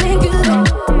I feel it.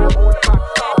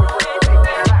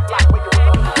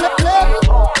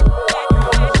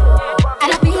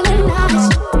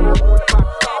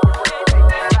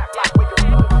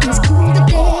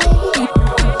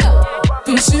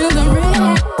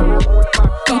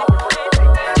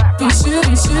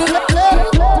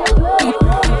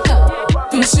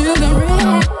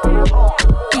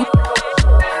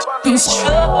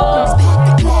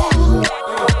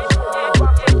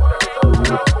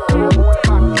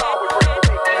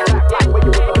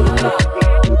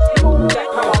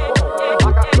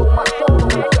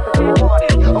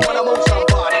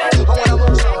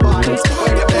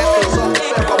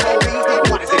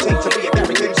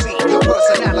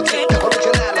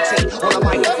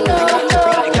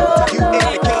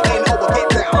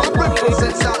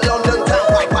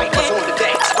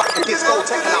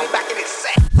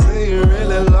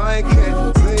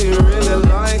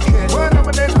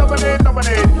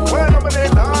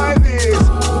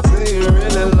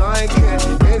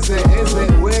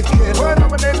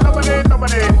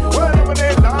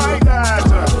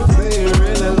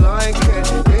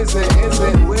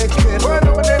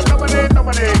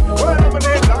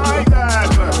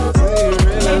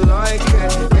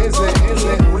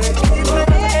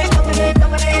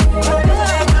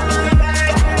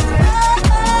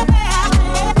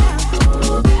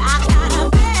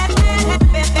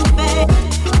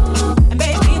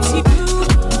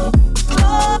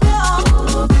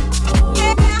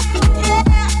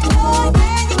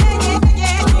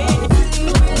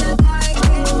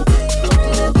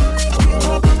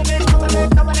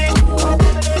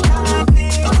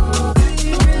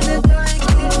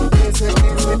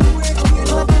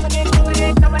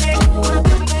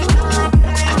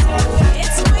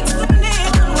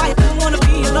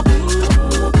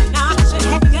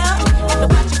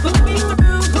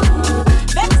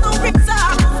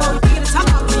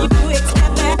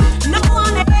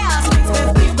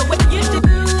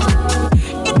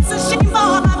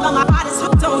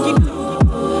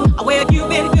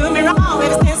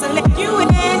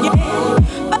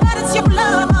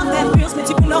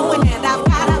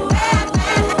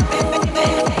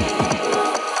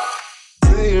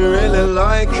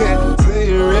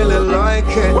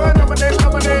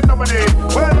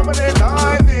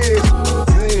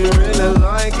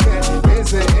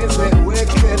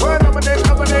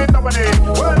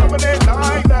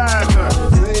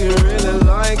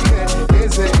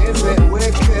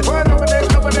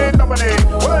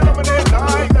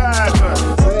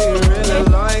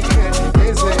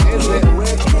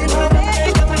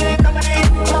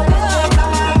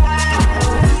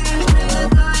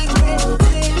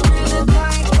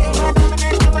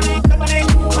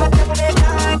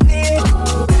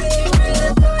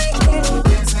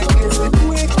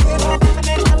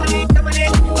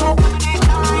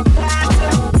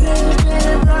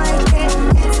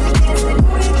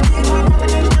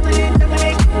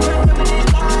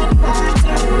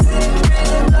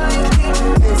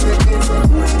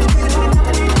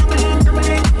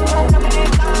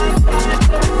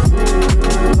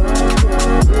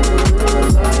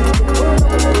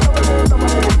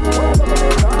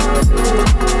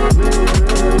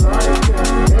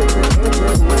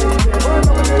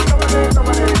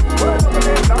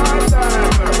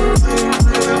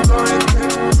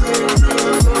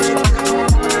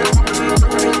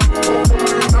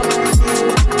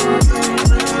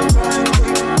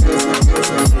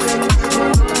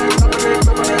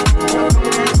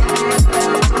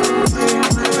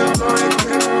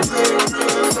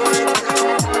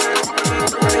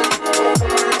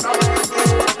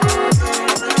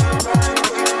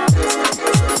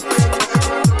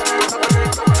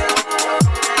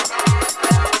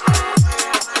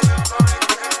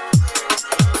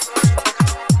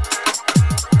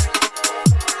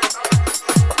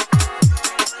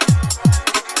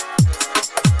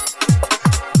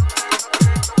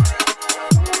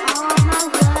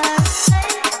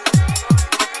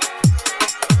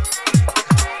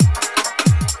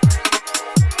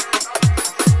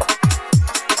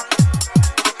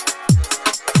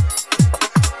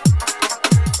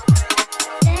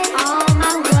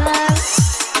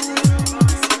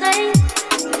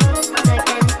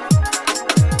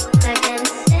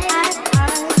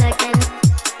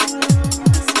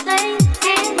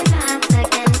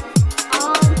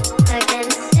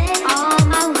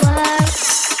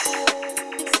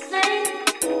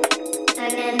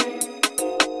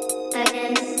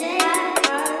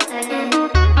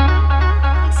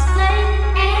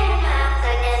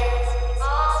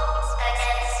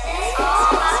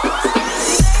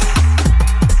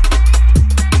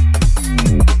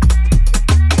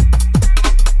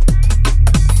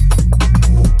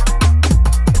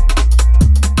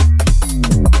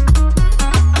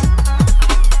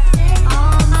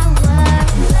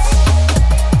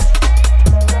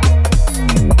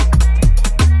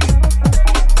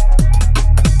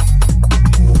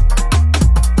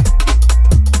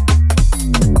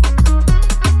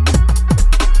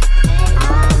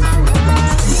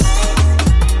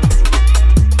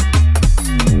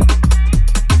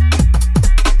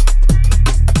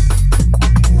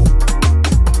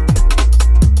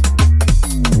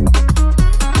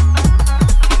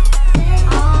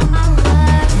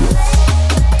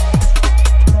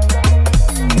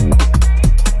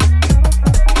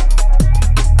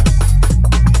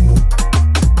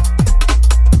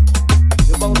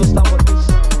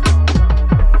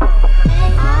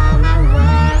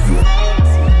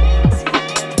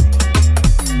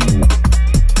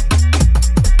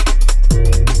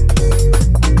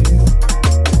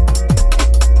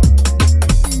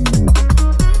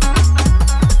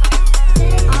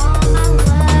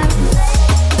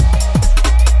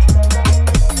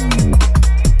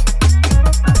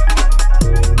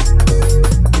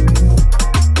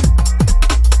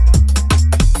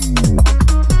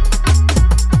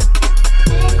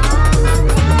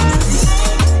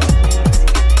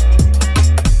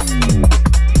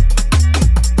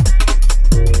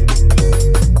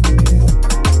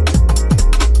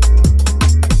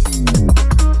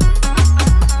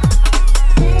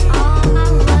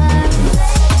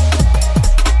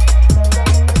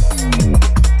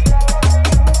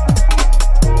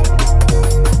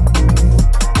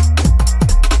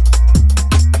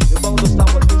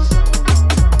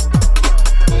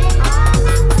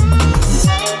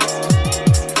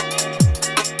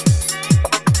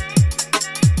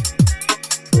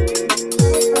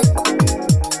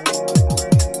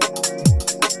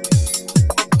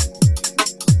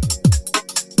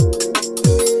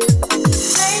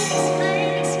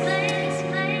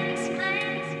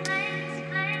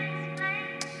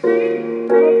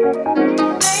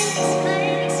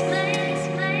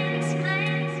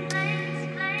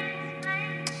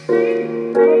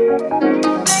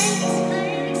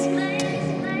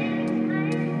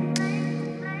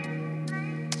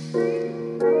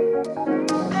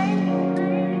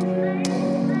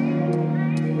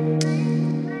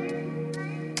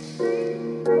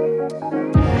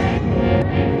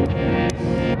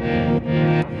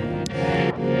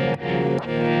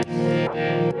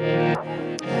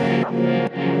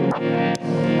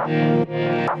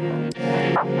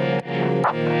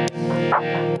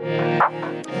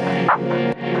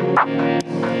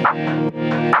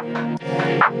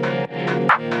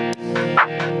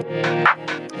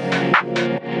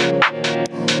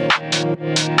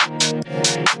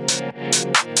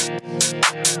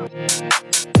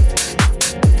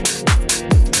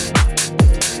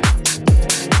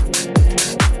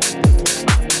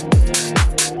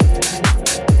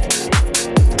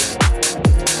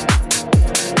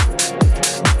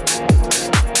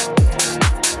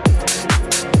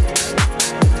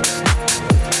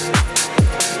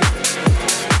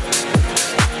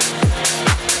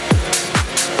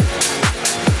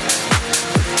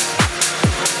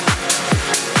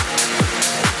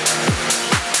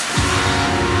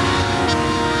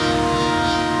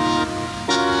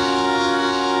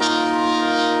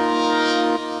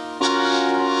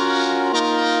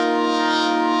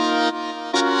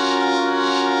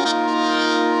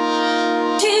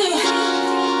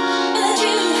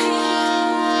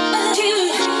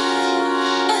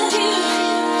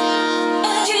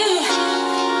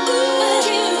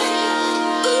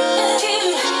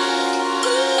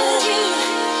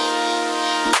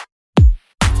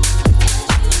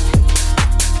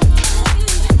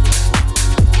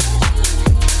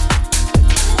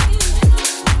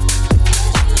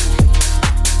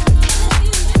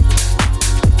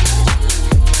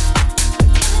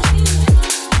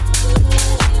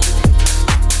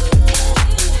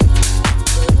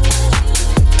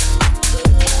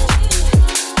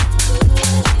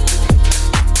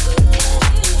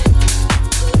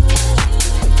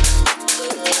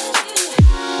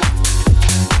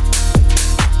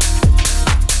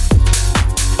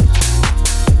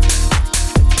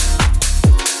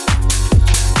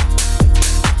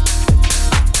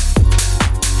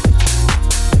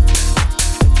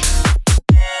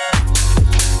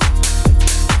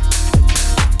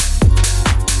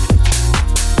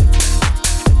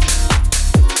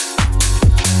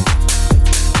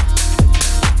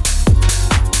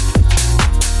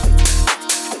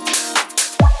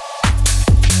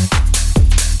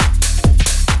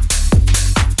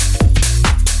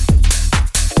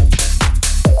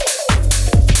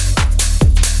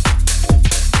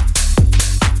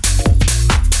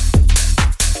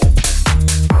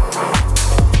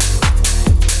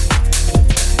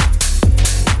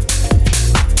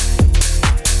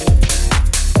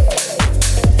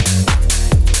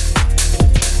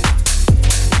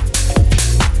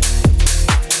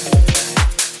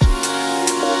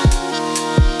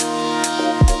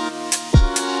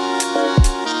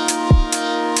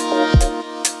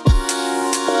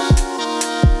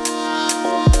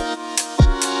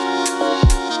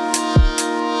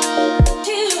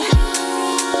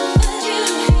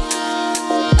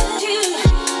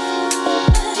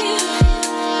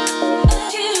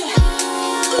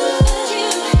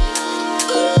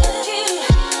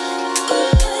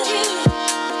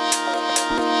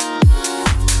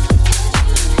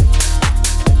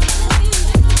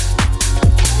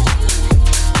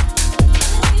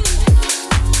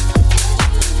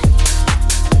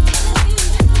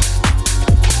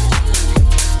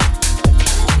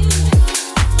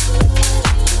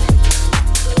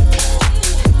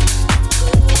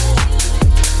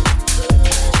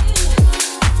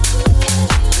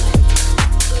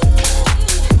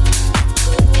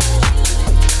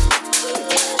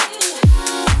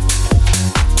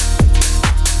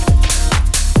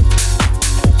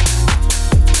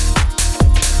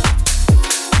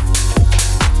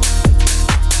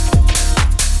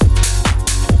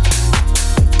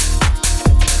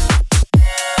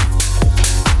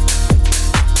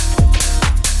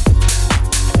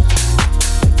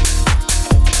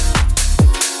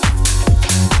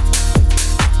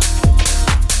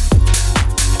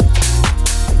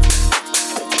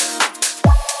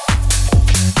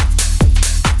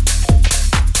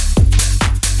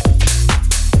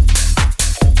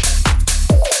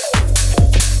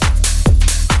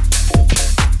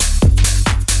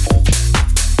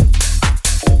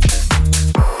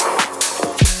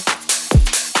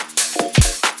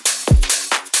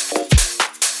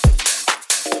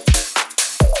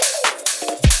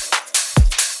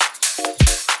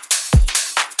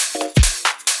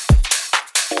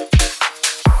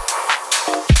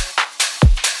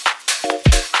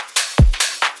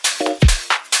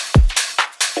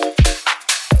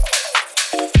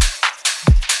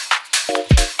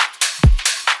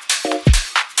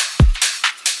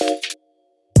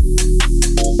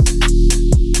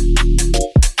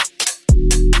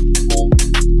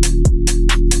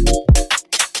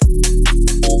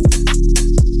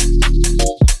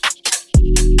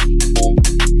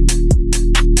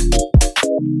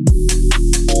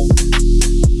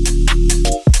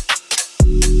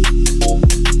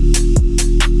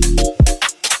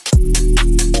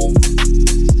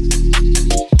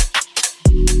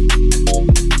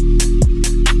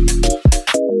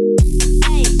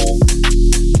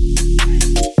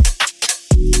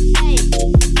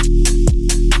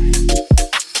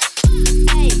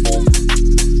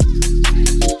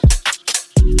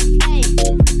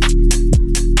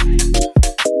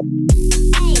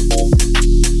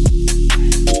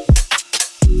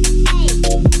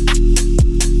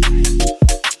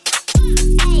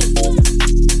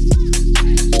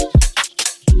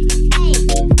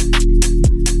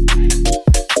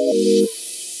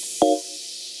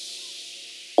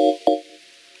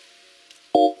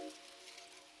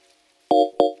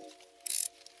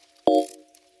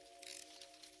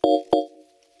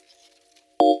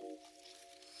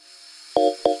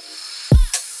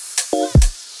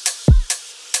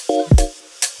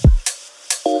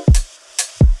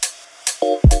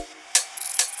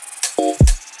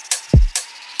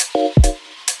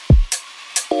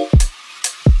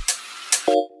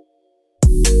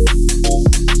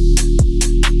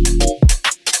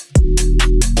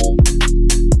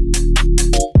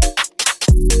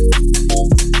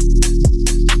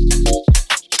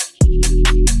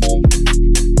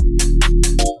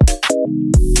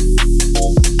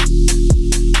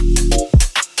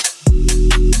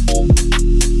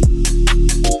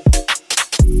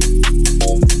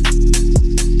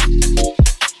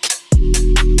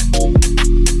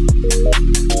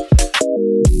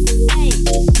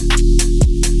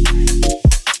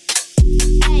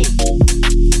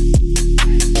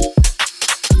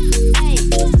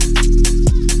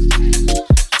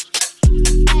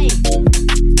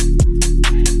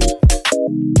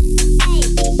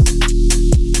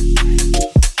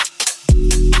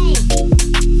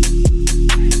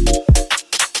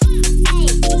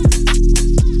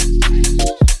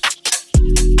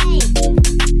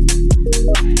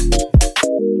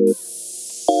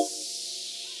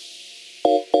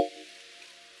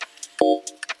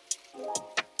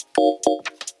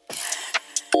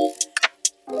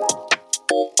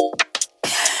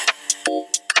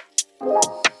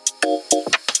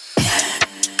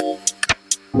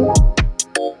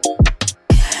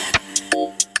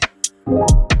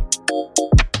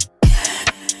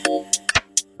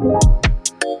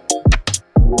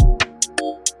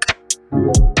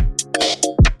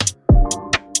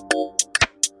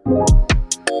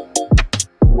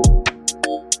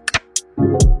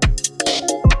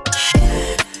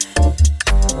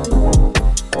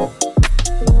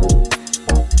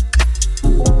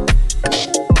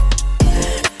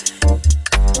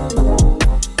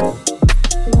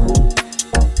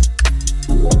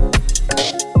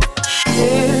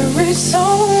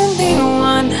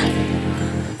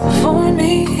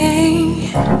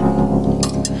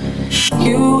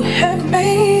 have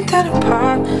made that a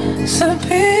possibility.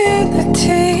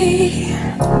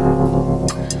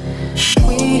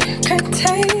 We could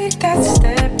take that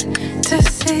step to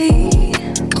see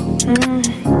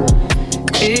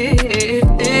if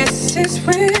this is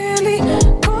really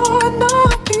gonna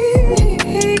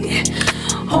be.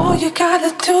 All you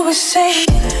gotta do is say,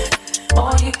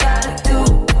 all you gotta do,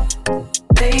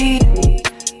 baby.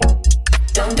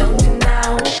 Don't do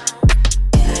now.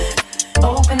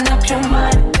 Open up your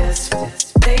mind, just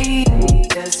baby,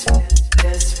 just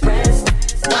rest.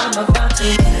 I'm about to.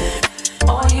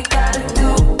 All you gotta do,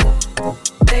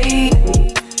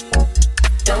 baby.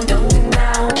 Don't do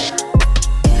now.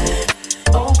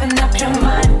 Open up your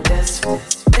mind, just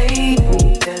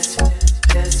baby, just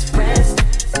rest.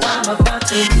 I'm about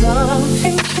to.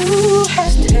 Loving you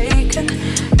has taken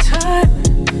time,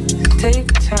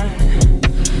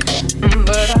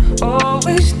 but I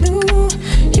always knew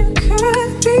you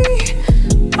could be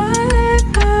mine.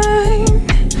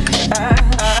 I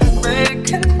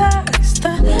recognize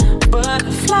the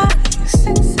butterflies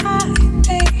inside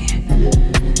me.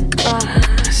 Our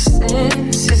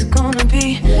sense is gonna be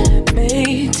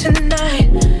made tonight.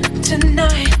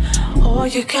 All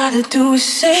you gotta do is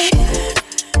say,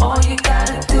 all you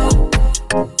gotta do,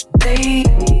 baby.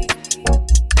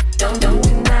 Don't do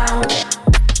now.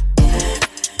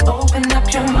 Open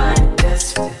up your mind,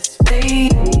 just baby,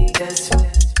 just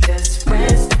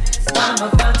rest. I'm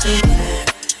about to.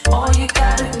 All you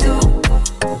gotta do,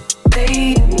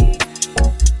 baby.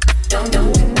 Don't do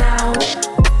now.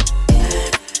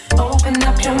 Open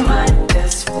up your mind,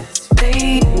 just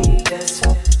baby, just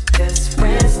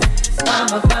rest. I'm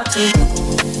about to.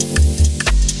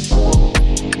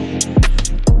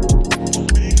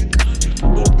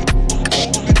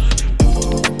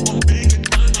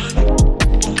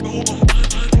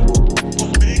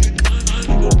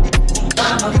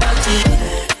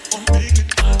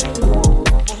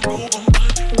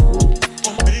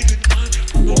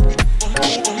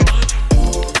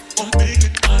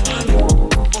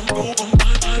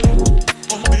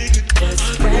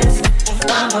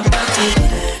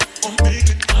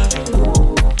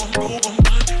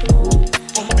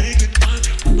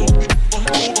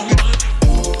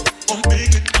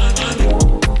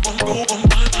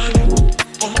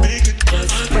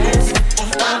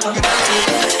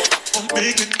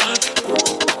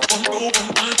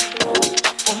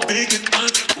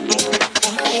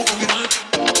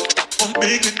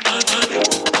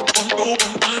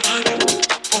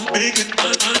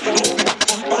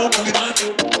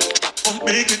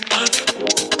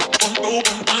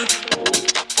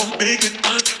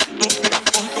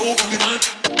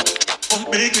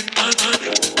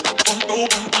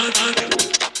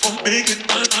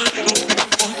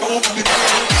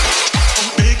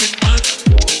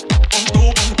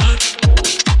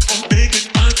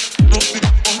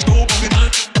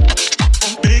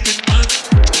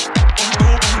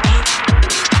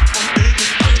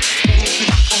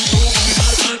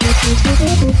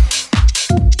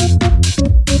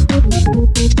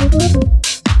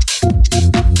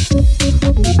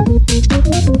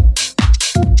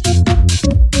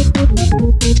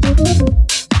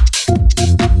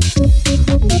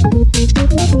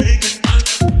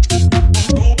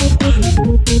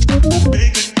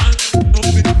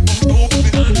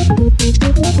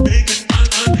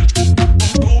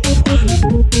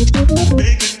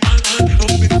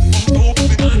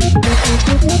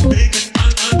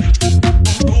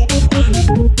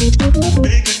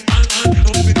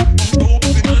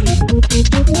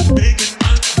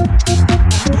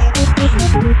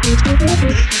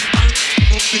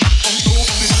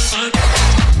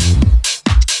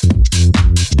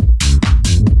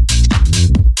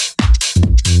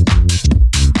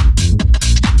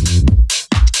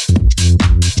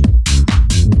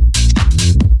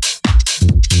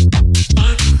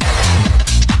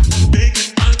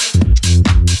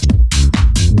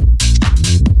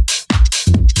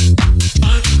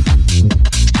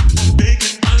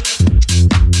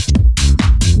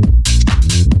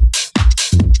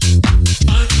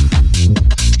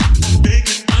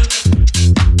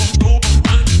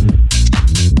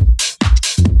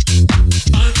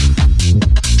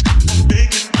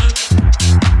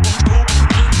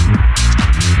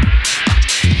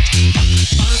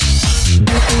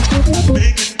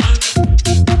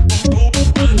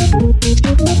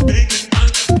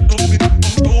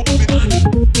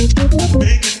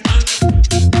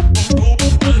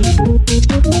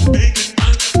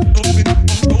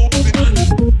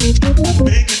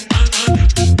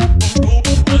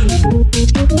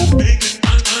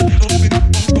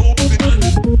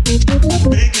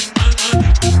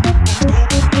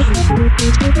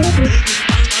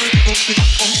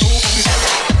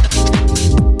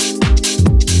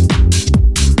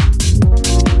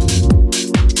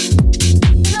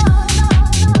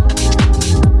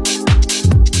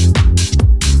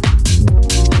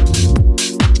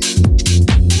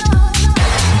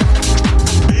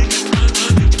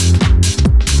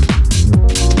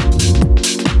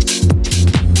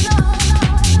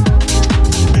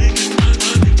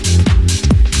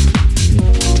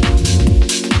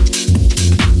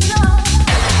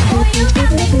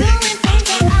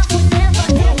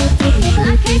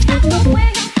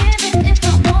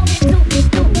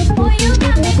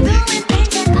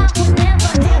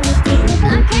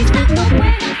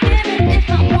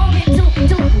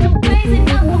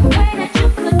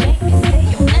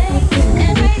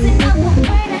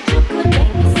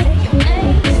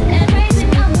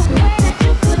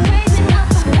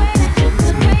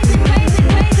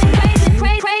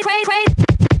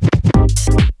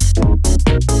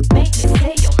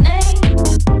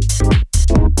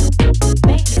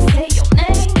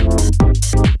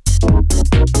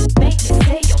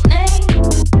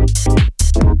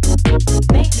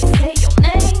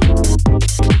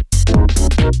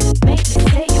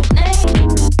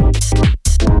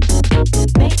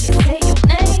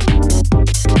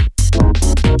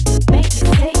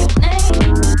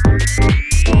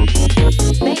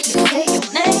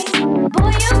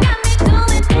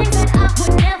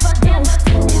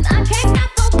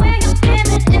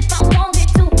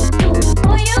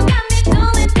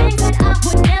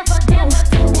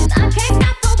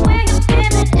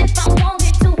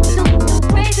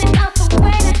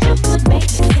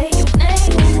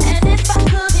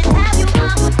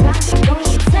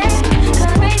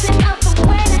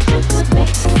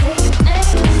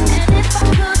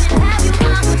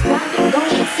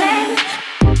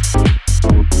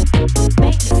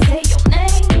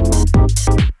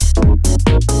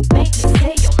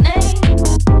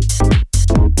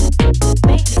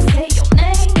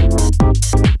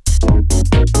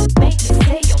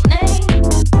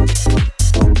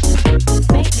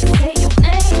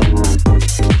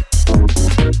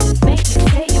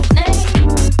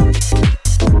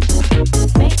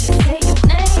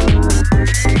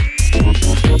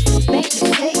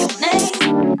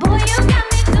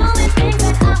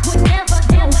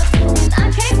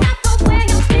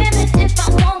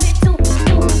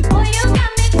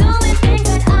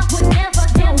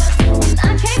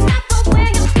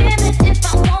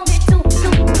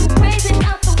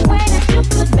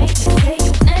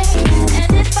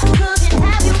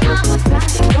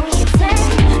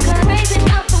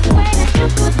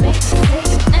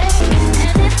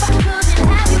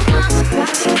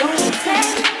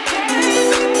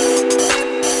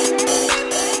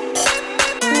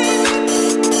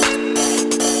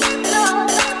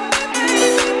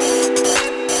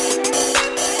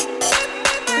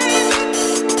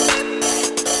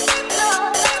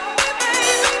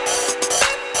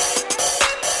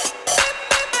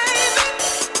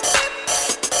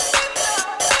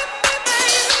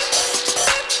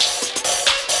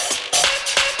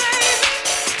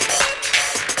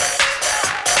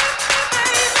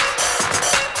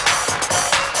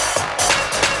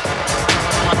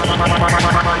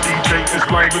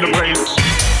 in the place.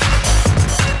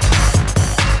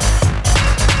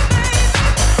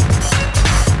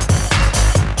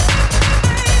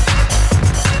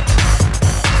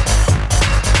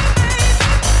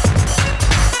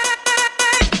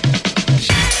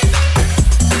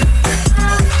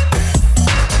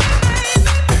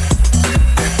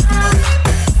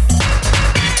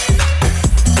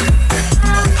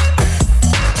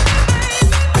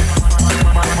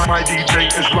 My DJ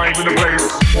is live in the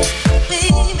place.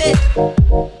 Baby.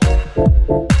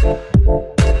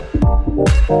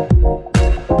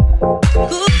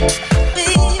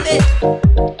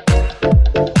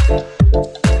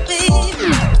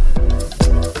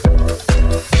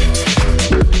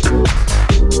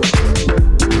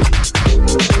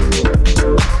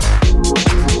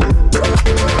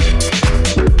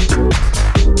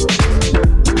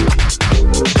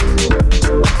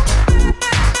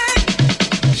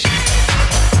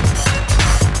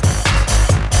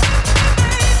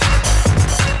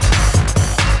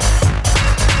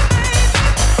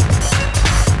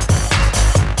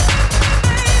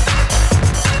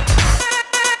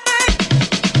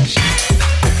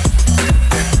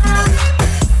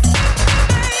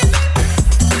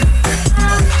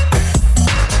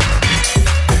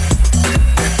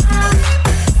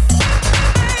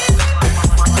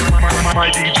 My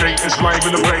DJ is live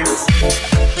in the place.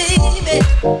 Baby.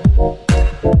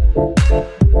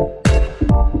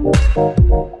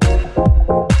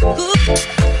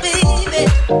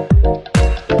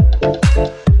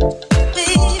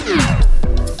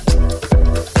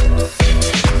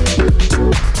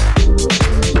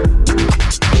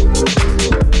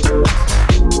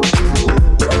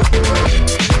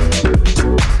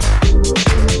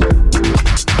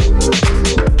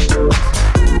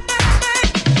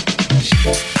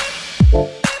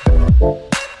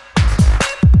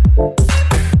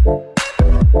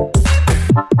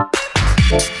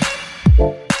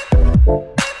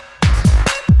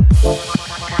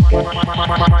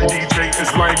 My DJ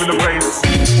is live in the place.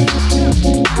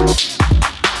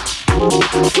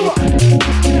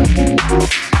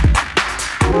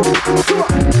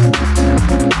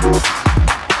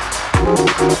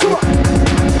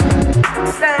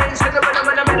 Stand to the rhythm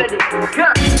of the melody.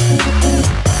 Yeah.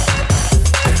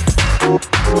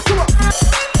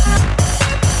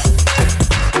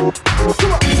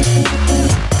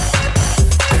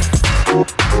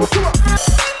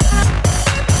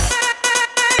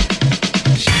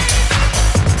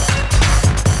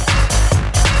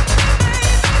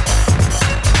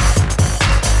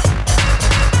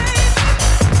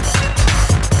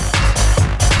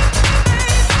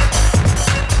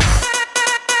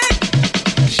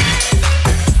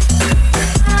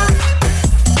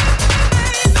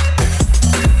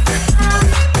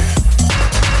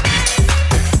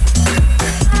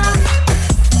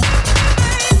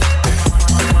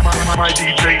 My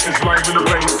DJ is live in the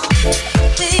place.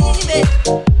 Baby.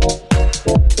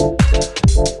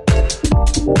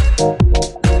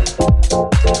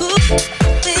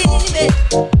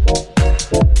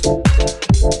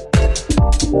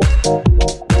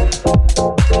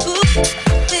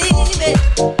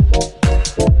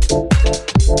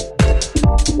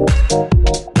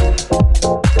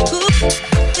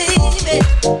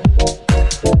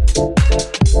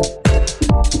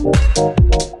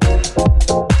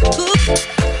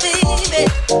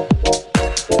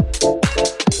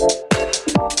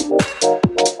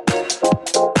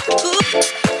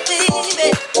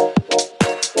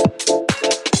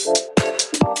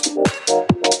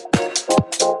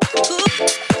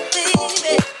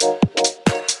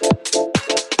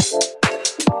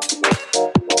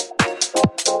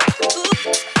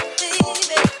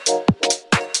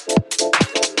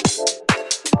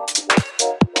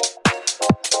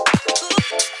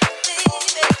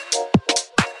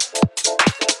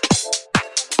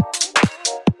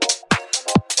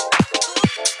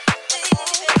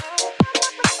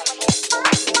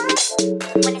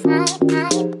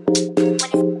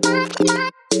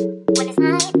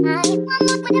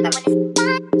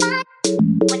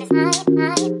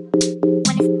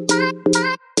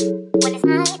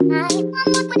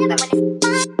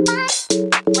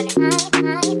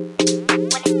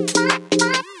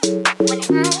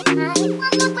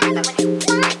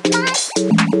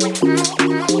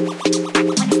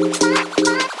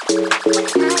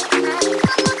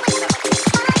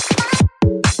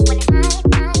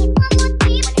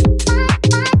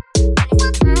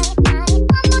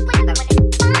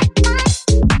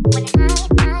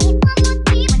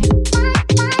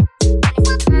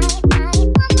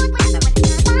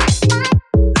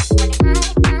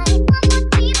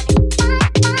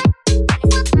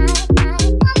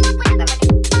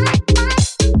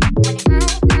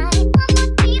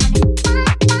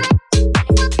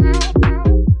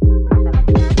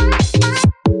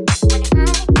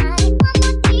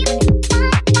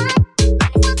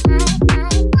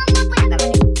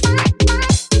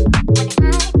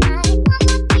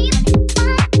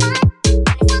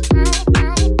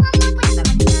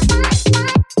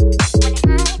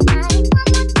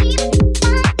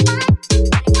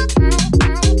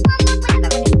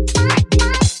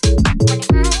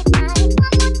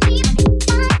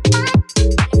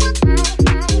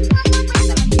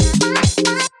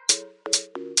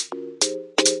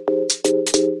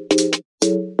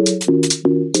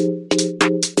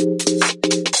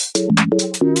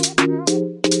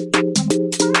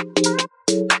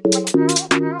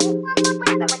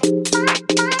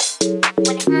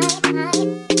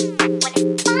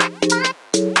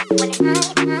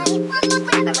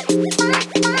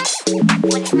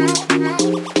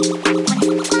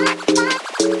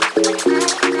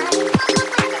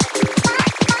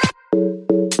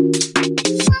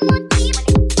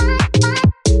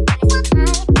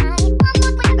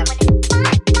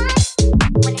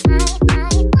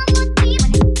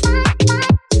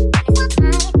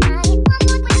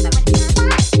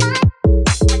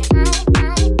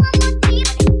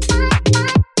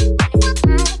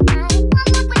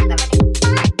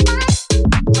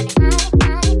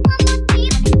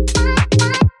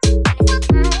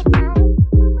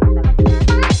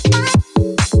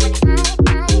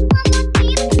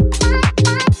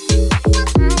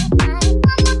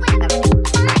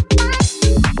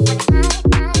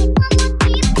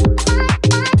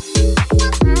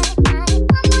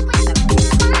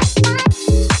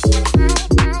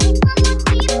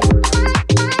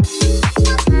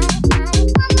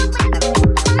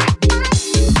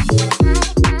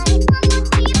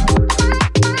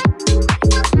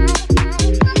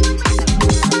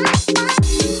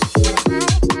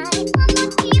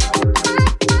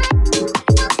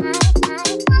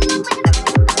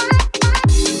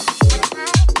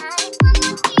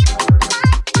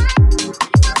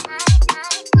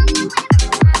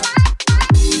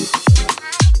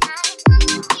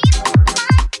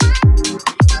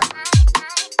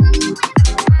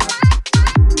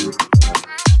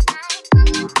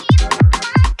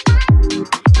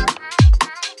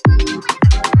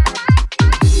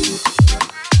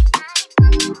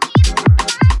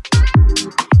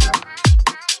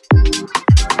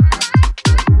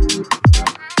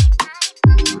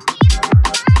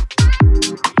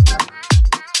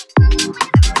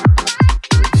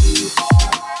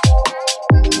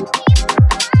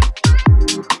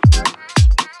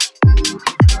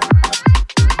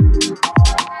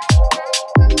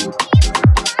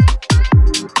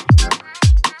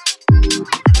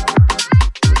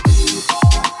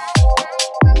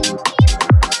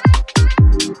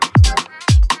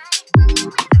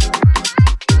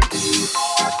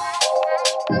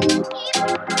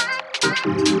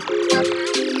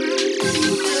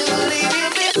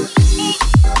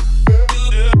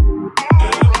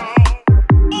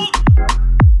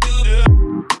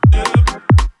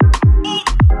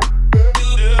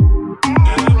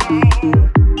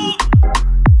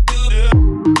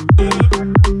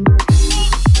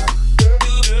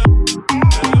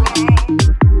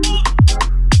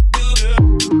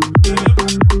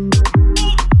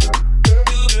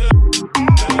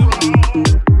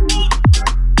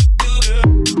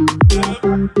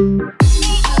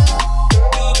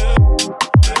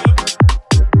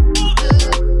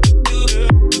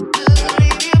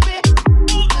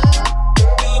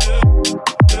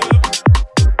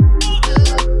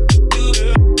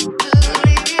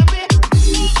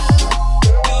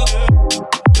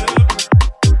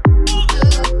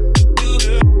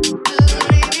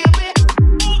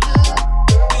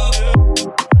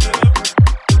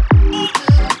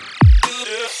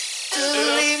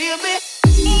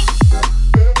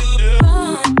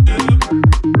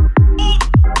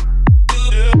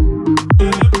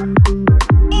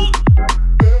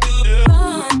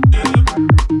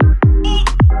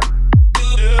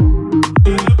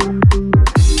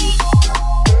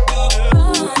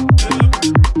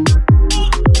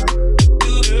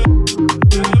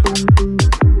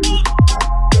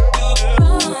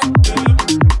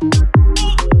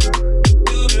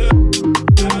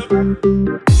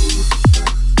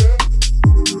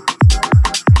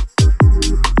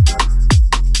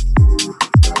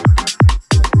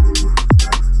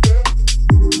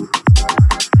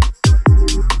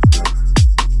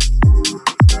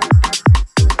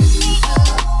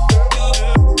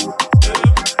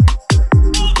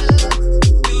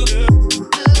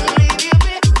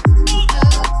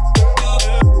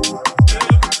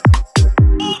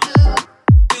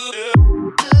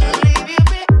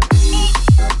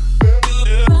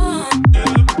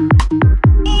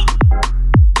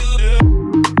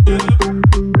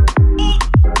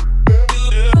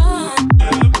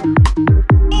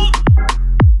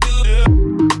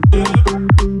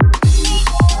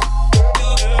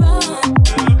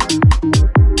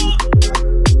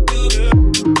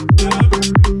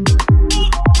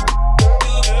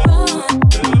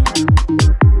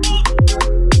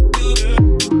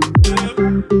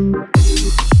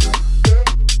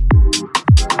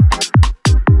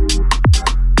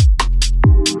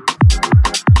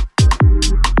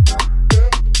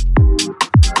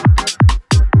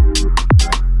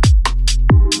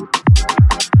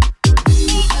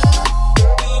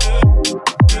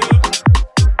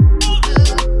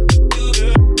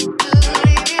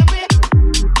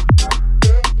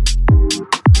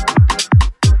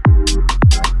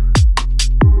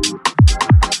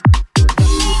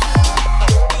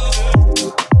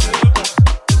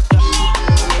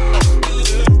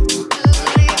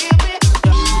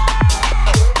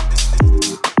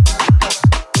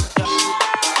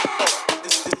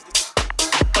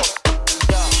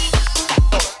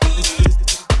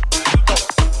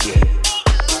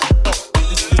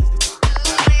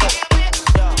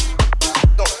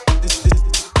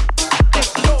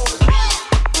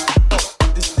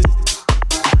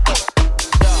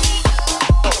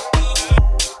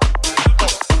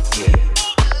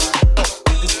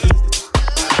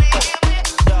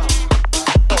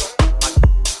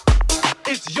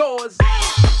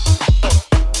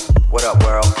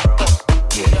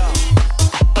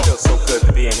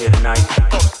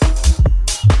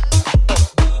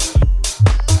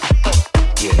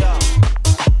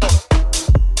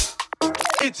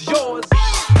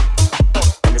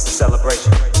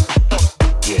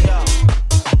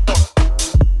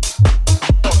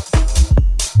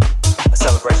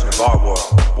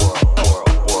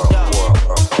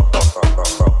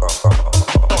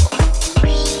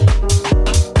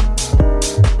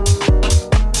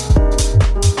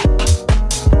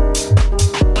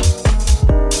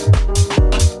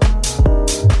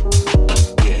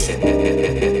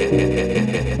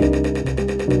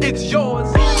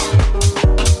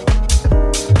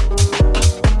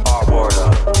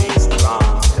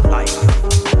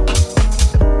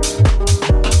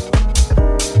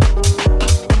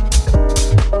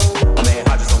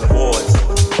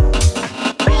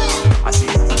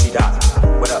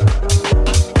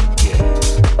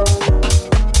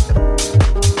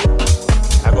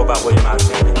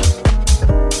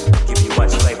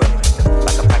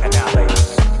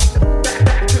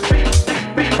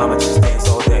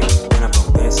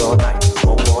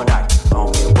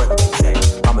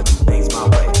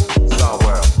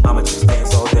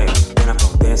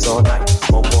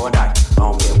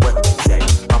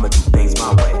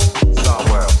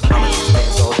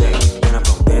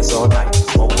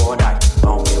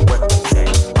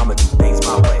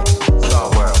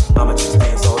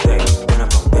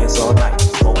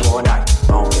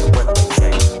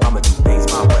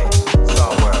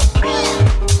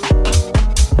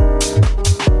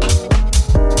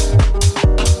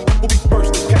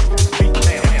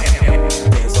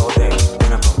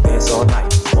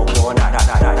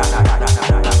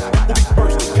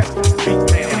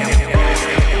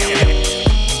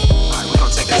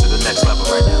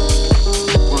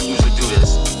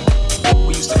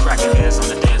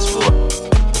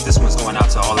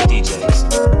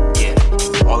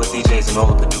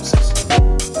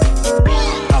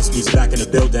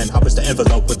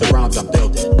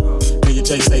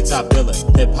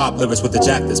 Lyrics with the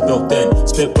jack that's built in.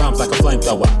 Spit rhymes like a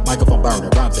flamethrower. Microphone burner,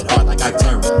 rhymes it hard like Ike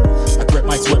Turner. I grip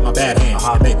mics with my bad hand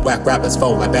and make whack rappers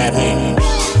fold like bad hands.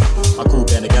 My crew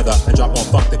band together and drop more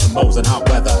funk than combos in hot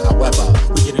weather. However,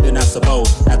 we get it in, I suppose.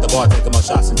 At the bar, taking more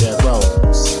shots in dead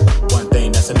rows. One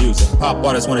thing that's amusing. Pop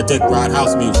artists wanna dick ride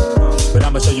house music. But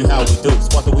I'ma show you how we do.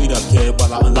 Spark the weed up, kid,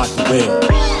 while I unlock the wig.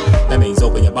 That means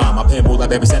open your mind. My pen move like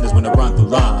Barry Sanders when I run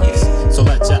through lines. So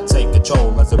let chat take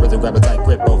control as the rhythm grab a tight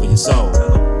grip over your soul.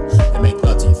 And make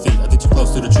love to your feet. I'll get you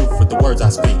close to the truth with the words I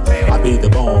speak. I be the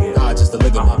bone, God just the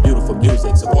ligament. Beautiful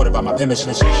music supported by my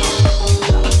penmanship.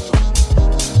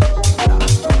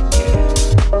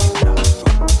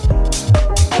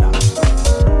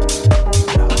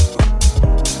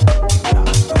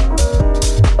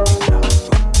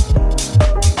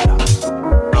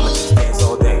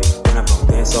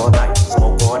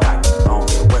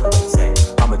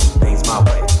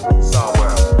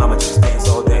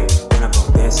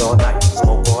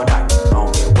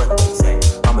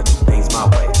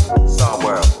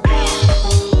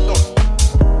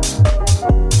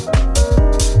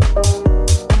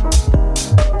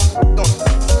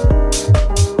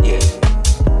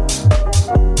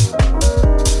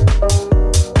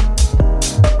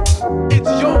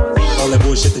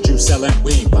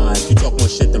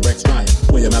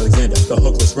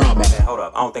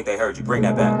 Bring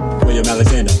that back. William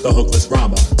Alexander, the hookless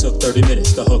rhymer. Took 30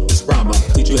 minutes to hook this rhymer.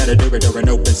 Teach you how to do it or an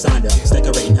open signer.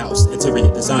 Decorating house,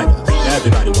 interior designer. Now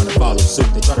everybody wanna follow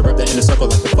suit. They try to rep the inner circle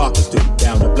like the Fockers do.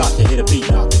 Down the block, they hit a beat,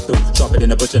 knock it through. Sharper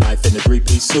than a butcher knife in a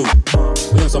three-piece suit.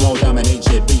 We on some old diamond ain't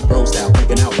shit, beat bro style,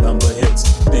 cranking out number hits.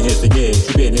 Been here for years,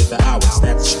 you been here for hours.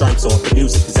 Snap the stripes off, the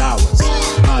music is ours.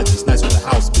 I just nice with the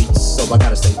house beats, so I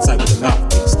gotta stay tight with the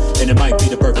mouthpiece. And it might be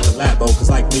the perfect collabo, cause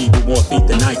like me, do more feet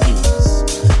than Nikes.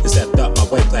 You stepped up my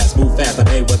weight class, move fast, I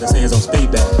pay with his hands on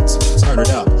speed bags. Turn it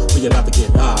up, we about to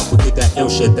get live. We get that ill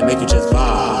shit that make you just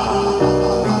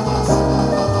vibe.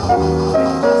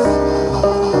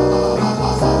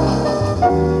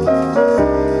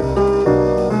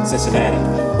 Cincinnati,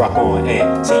 rock on,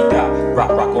 and T-Dot,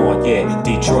 rock on, yeah,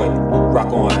 Detroit,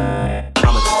 rock on.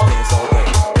 I'ma just dance all day,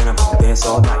 then I'm gonna dance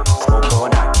all night, smoke all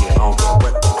night, yeah, I don't care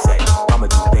what they say, I'ma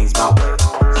do things my way,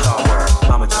 Star World.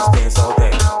 I'ma just dance all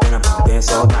day, then I'm gonna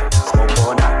dance all night, smoke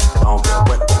all night, I don't care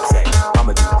what they say,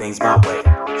 I'ma do things my way,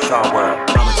 Star World.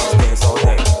 I'ma just dance all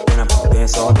day, then I'm gonna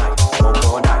dance all night, smoke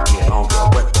all night, yeah, I don't care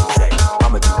what they say,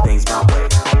 I'ma do things my way,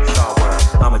 Star World.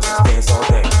 I'ma just dance all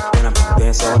day, then I'm gonna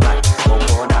dance all night,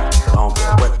 smoke all night, I don't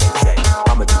care what they say,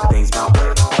 I'ma do things my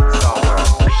way, Star World.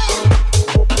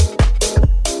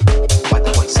 Wipe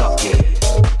the place up, yeah.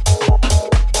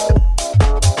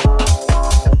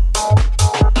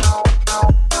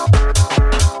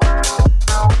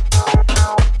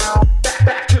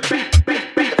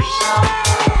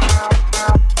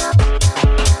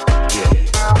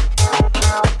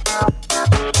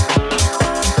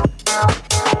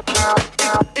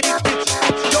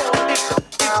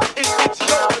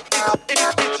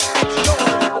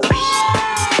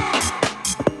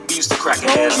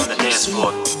 this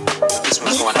for, this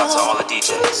one's going out to all the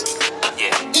DJs. Yeah,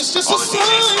 all the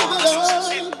DJs and all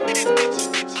the producers.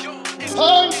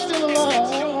 I'm still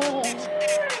alive.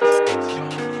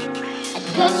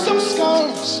 I've got some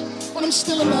scars, but I'm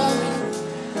still alive.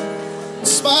 In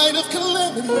spite of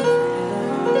calamity,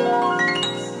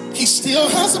 He still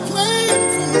has a plan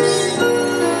for me.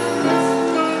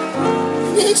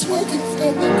 It's working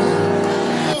for me.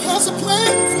 He still has a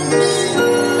plan for me.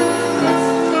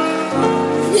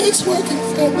 It's working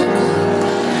for me.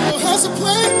 He has a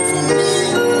plan for me.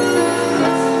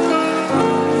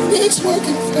 It's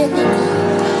working for me.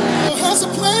 He has a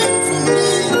plan for me.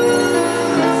 It's working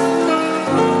for me. He has a plan for me.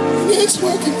 It's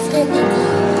working for me.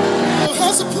 He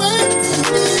has a plan for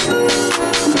me.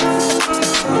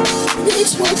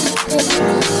 It's working for me.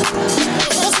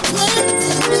 He has a plan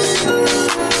for me.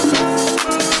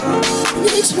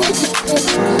 It's working for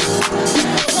me.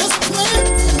 He has a plan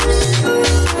for me.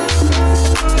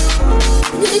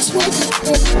 It's working for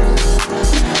me.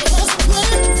 He has a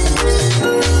plan for me.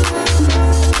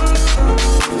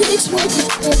 It's working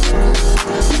for me.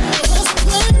 He has a plan for me. It's working for me. He has a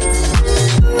plan for me.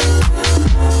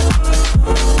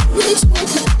 It's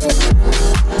working for me.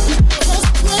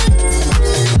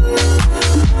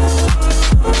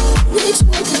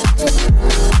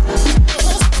 He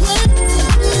has a plan for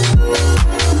me.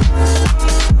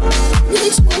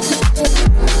 It's working for me.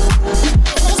 He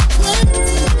has a plan for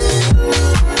me.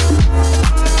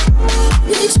 It's working for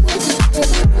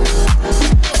me.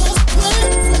 He has a plan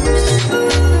for me.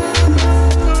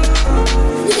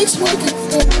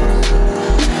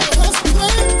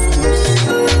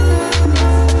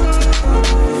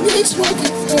 It's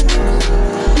working for me.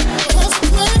 He has a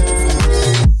plan for me.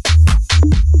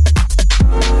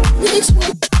 It's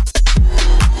working.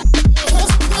 He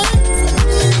has a plan for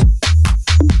me.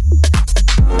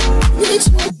 It's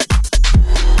working.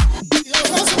 He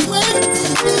has a plan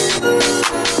for me.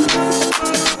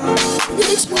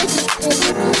 It's working for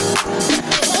me. He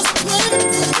has a plan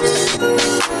for me.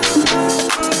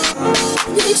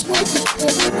 It's working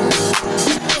for me.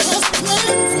 He has a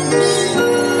plan for me.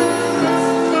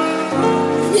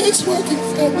 It's working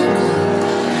for me.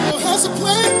 He has a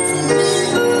plan for me.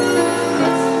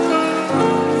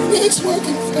 It's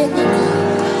working for me.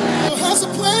 He has a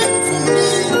plan for me.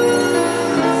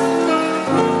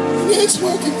 It's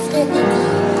working for me.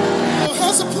 He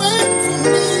has a plan for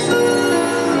me.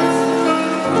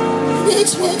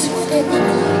 It's working for me.